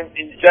one time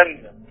in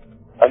Jannah.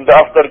 And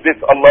after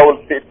this Allah will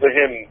say to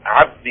him,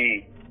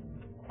 Abdi,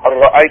 هل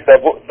رأيت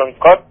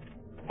بؤسا قط?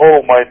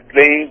 Oh my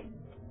slave,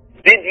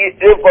 did you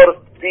ever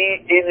see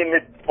any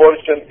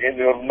misfortune in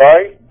your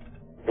life?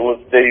 He will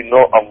say,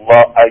 no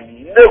Allah, I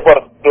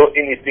never saw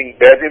anything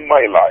bad in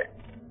my life.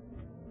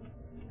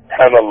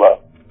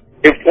 SubhanAllah.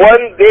 If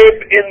one day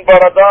in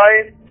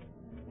paradise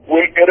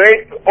will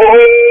erase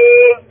all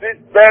these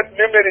bad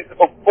memories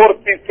of 40,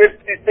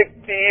 50,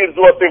 60 years,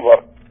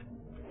 whatever,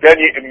 can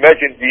you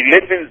imagine he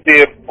living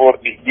there for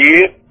a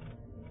year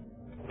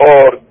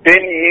or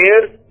 10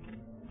 years?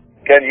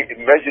 Can you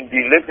imagine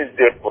he living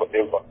there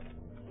forever?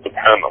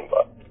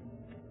 SubhanAllah.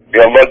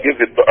 May Allah give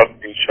it to us,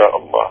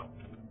 inshaAllah.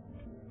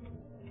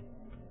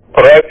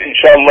 Alright,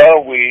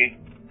 inshallah, we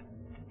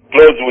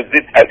close with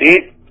this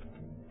hadith,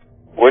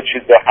 which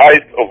is the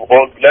highest of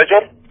all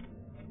pleasure.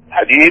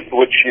 Hadith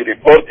which he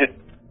reported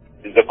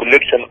in the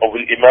collection of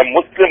Imam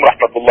Muslim,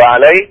 rahmatullah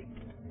alayh,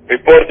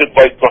 reported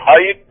by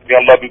Suhaib, may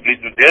Allah be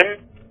pleased with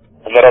him.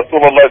 And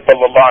Rasulullah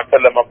sallallahu alayhi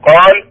wa sallam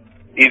قال,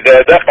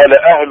 إذا دخل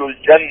أهل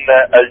الجنة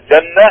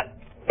الجنة,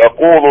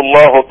 يقول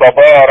الله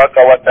تبارك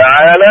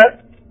وتعالى,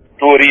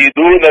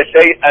 تريدون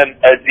شيئا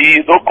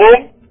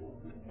أزيدكم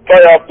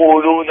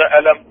فيقولون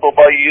ألم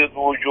تبيض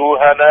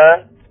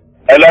وجوهنا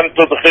ألم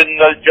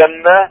تدخلنا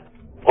الجنة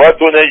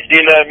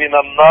وتنجينا من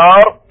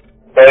النار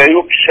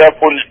فيكشف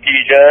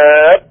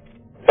الحجاب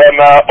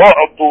فما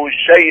أعطوا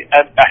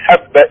شيئا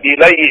أحب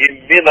إليهم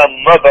من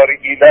النظر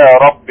إلى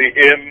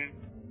ربهم.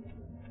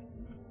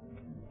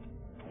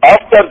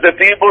 After the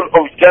people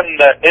of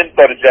Jannah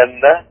enter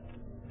Jannah,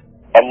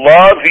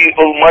 Allah the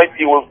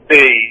Almighty will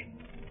say,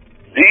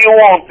 do you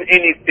want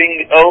anything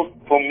else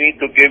for me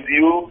to give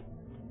you?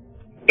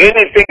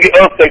 Anything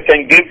else I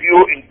can give you,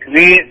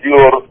 increase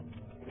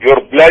your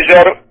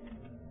pleasure?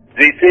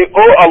 They say,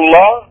 oh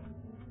Allah,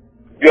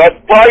 you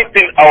have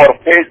brightened our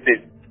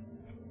faces.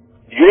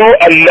 You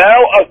allow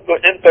us to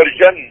enter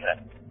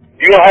Jannah.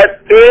 You have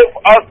saved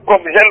us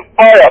from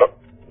hellfire.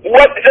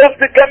 What else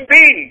can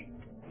be?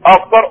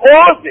 After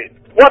all this,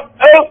 what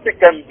else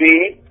can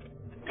be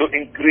to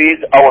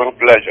increase our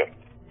pleasure?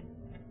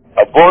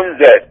 Upon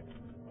that,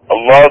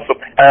 Allah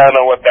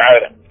subhanahu wa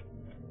ta'ala,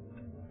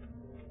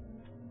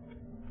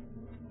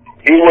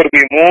 He will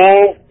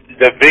remove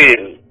the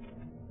veil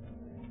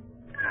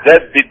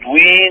that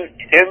between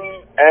Him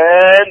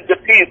and the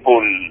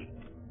people.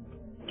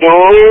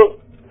 So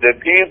the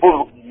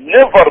people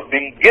never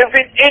been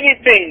given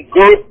anything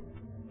good,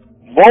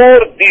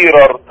 more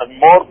dearer and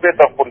more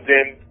better for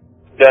them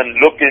than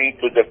looking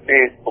to the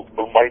face of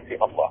Almighty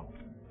Allah.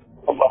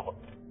 Allah.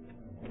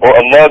 Oh,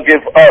 Allah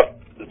give us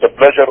the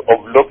pleasure of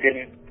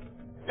looking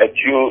at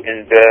you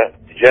in the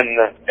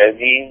Jannah.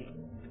 Ameen.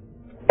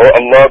 Oh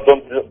Allah,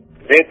 don't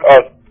make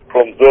us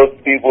from those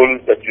people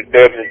that you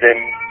turn them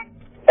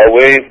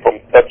away from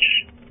such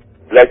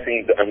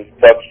blessings and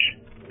such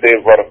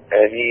favor.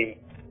 Ameen.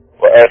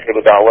 وآخر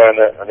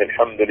دعوانا أن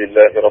الحمد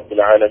لله رب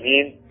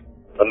العالمين.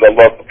 And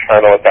Allah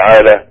subhanahu wa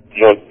ta'ala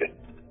knows it.